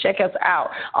locations. Just check us out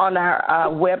on our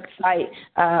website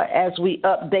as we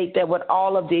update that with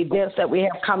all of the events that we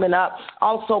have coming up.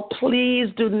 Also, please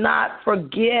do not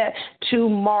forget to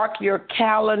mark your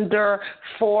calendar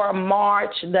for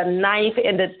March the 9th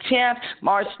and the 10th.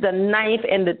 March the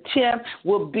 9th and the 10th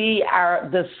will be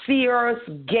the Seer's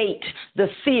Gate. The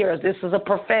Seers, this is a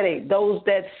prophetic. Those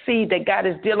that see that God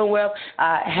is dealing with,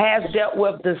 has dealt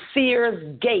with the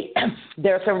Seer's Gate.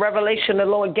 There's a revelation the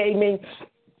Lord gave me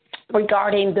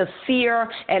regarding the seer,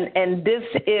 and this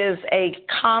is a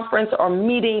conference or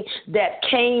meeting that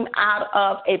came out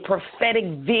of a prophetic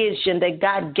vision that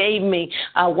God gave me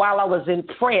while I was in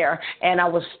prayer, and I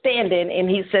was standing, and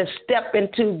he said, step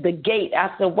into the gate. I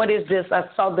said, what is this? I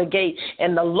saw the gate,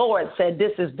 and the Lord said,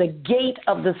 this is the gate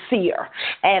of the seer,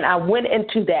 and I went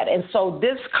into that. And so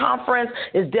this conference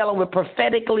is dealing with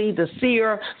prophetically the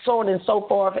seer, so on and so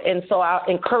forth, and so I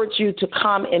encourage you to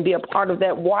come and be a part of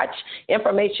that. Watch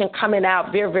information coming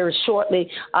out very, very shortly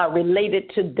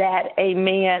related to that.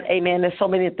 Amen. Amen. There's so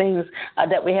many things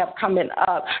that we have coming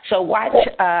up. So watch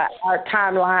our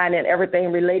timeline and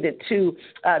everything related to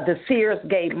the Seer's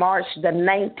Gate, March the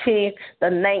 19th,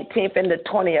 and the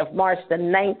 20th. March the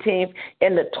 19th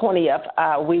and the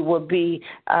 20th, we will be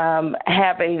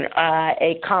having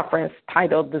a conference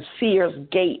titled the Seer's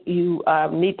Gate. You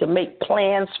need to make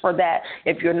plans for that.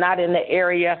 If you're not in the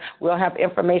area, we'll have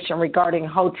information regarding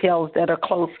hotels that are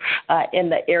close in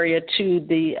the area to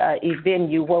the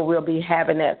venue where we'll be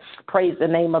having it. Praise the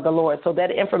name of the Lord. So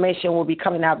that information will be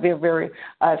coming out very, very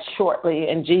shortly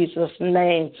in Jesus'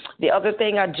 name. The other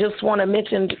thing I just want to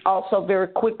mention also very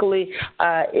quickly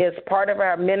is part of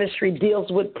our ministry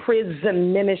deals with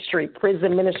prison ministry.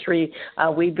 Prison ministry,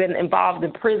 we've been involved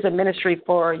in prison ministry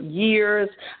for years,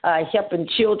 helping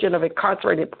children of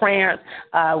incarcerated parents.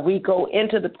 We go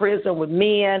into the prison with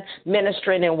men,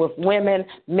 ministering, and with women,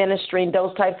 ministering,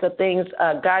 those types of things.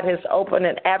 God has opened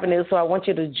an avenue, so I want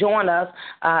you to join us.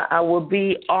 I will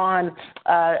be on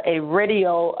a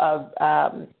radio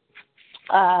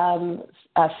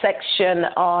section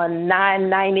on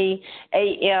 990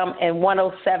 AM and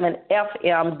 107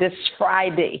 FM this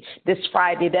Friday.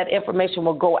 That information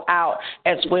will go out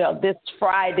as well. This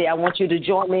Friday, I want you to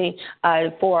join me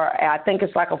for, I think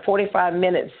it's like a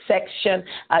 45-minute section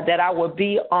that I will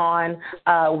be on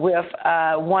with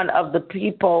one of the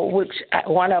people, which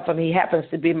one of them, he happens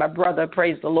to be my brother,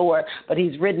 praise the Lord, but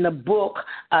he's written a book.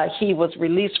 He was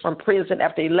released from prison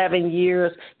after 11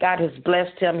 years. God has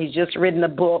blessed him. He's just written a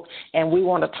book, and we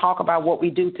want to talk about what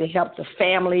we do to help the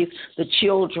families, the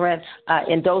children,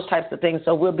 and those types of things.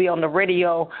 So we'll be on the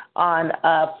radio on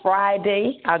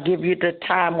Friday. I'll give you the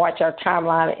time, watch our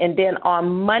timeline. And then on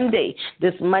Monday,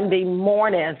 this Monday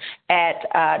morning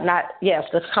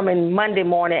this coming Monday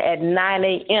morning at 9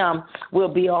 a.m.,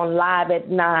 we'll be on live at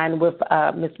 9 with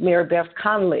Miss Mary Beth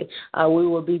Conley. We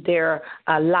will be there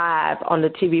live on the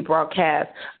TV broadcast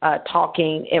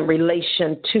talking in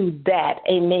relation to that.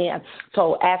 Amen.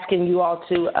 So asking you all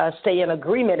to stay in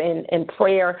agreement in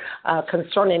prayer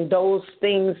concerning those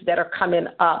things that are coming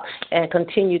up, and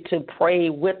continue to pray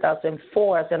with us and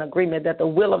for us in agreement that the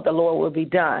will of the Lord will be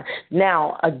done.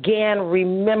 Now, again,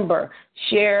 remember,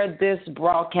 share this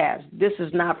broadcast. This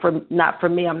is not for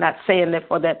me. I'm not saying it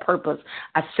for that purpose.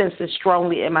 I sense it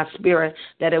strongly in my spirit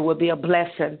that it will be a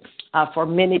blessing for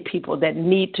many people that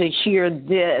need to hear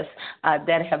this,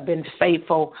 that have been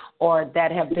faithful or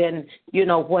that have been,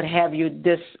 what have you.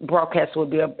 This broadcast will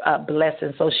be a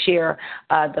blessing. So share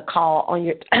the call on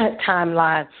your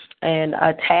timeline and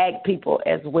tag people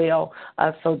as well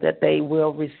so that they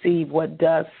will receive what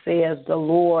thus says the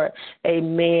Lord.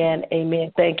 Amen.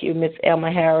 Amen. Thank you, Miss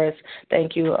Elma Harris.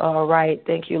 Thank you. All right.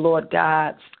 Thank you, Lord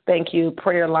God. Thank you,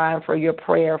 prayer line, for your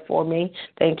prayer for me.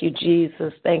 Thank you,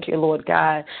 Jesus. Thank you, Lord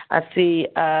God. I see.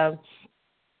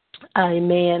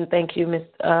 Amen. Thank you, Miss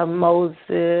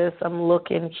Moses. I'm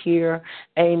looking here.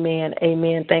 Amen.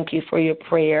 Amen. Thank you for your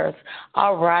prayers.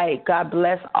 All right. God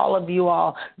bless all of you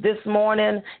all. This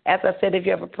morning, as I said, if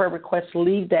you have a prayer request,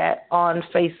 leave that on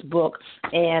Facebook,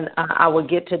 and I will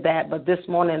get to that. But this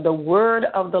morning, the word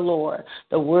of the Lord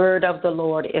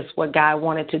is what God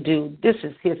wanted to do. This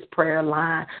is his prayer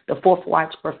line, the Fourth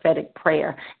Watch Prophetic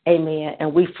Prayer. Amen.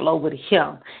 And we flow with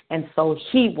him. And so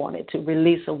he wanted to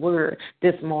release a word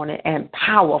this morning. And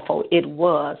powerful it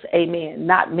was. Amen.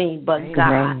 Not me, but Amen.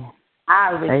 God.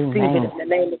 I receive Amen. it in the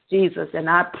name of Jesus, and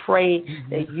I pray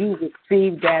that you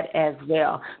receive that as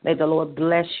well. May the Lord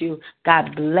bless you.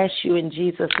 God bless you in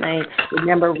Jesus' name.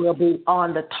 Remember, we'll be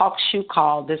on the Talk Shoe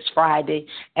Call this Friday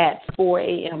at 4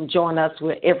 a.m. Join us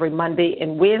with every Monday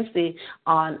and Wednesday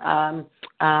on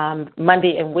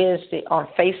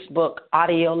Facebook,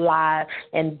 audio live.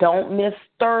 And don't miss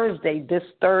Thursday, this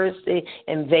Thursday,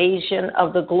 Invasion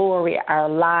of the Glory, our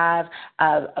live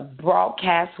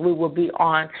broadcast. We will be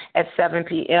on at 7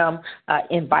 p.m.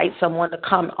 Invite someone to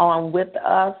come on with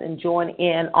us and join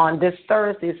in on this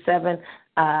Thursday, 7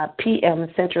 p.m.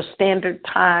 Central Standard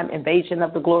Time, Invasion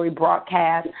of the Glory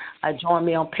broadcast. Join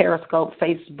me on Periscope,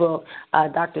 Facebook,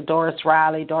 Dr. Doris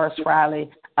Riley,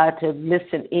 to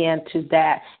listen in to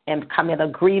that and come in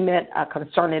agreement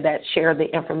concerning that, share the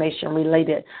information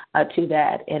related to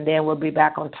that. And then we'll be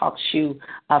back on Talk Shoe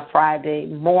Friday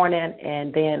morning,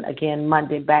 and then again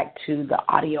Monday back to the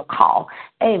audio call.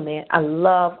 Amen. I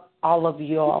love all of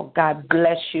you all. God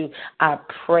bless you. I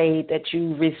pray that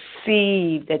you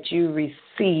receive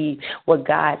what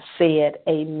God said,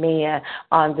 amen,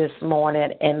 on this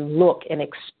morning, and look and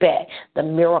expect the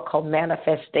miracle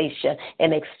manifestation,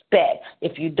 and expect,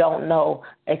 if you don't know,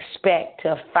 expect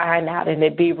to find out and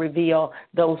it be revealed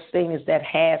those things that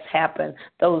has happened,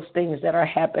 those things that are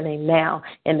happening now,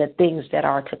 and the things that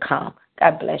are to come.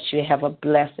 God bless you. Have a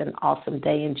blessed and awesome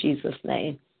day in Jesus'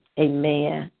 name.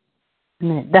 Amen.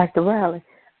 Dr. Riley.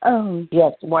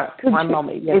 Yes, one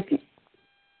moment. Yes.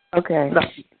 Okay. No,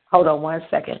 hold on 1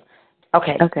 second.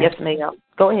 Okay. Yes, ma'am.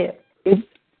 Go ahead.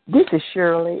 This is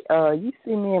Shirley. You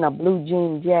see me in a blue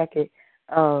jean jacket.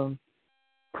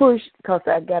 Push, because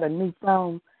I got a new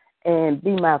phone, and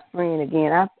be my friend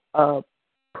again. I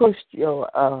pushed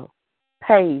your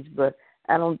page, but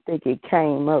I don't think it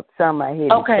came up. Somebody had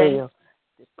to tell.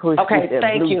 Push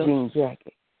that blue jean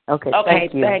jacket. Okay,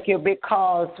 thank you.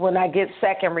 Because when I get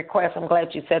second request, I'm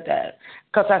glad you said that,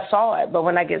 because I saw it. But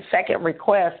when I get second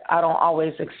request, I don't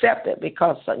always accept it,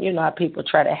 because you know how people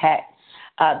try to hack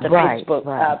the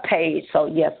Facebook page. So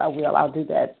yes, I will. I'll do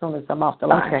that as soon as I'm off the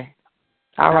line. Okay.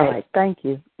 All right. Thank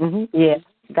you. Mm-hmm. Yes.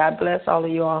 God bless all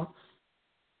of you all.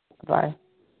 Bye.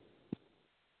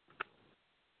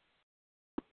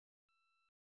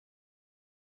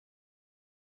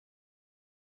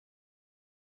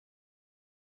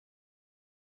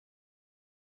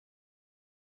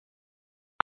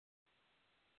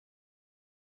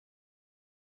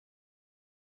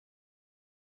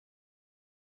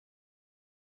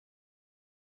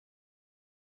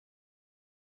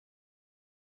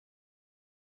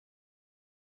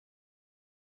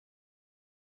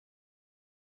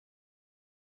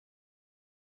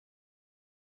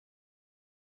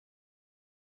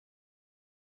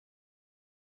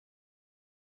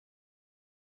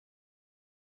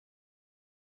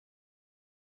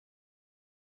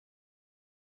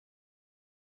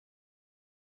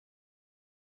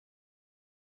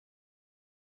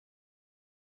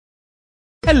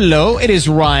 Hello, it is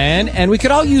Ryan, and we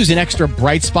could all use an extra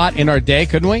bright spot in our day,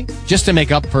 couldn't we? Just to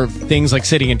make up for things like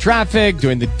sitting in traffic,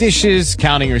 doing the dishes,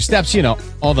 counting your steps, you know,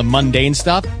 all the mundane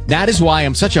stuff. That is why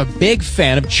I'm such a big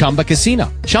fan of Chumba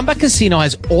Casino. Chumba Casino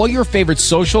has all your favorite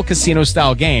social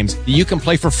casino-style games that you can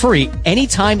play for free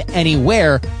anytime,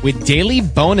 anywhere, with daily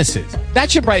bonuses.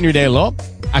 That should brighten your day a little.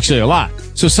 Actually, a lot.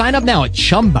 So sign up now at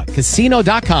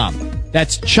ChumbaCasino.com.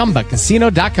 That's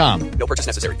ChumbaCasino.com. No purchase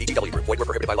necessary. VGW Group. Void where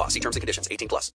prohibited by law. See terms and conditions. 18+.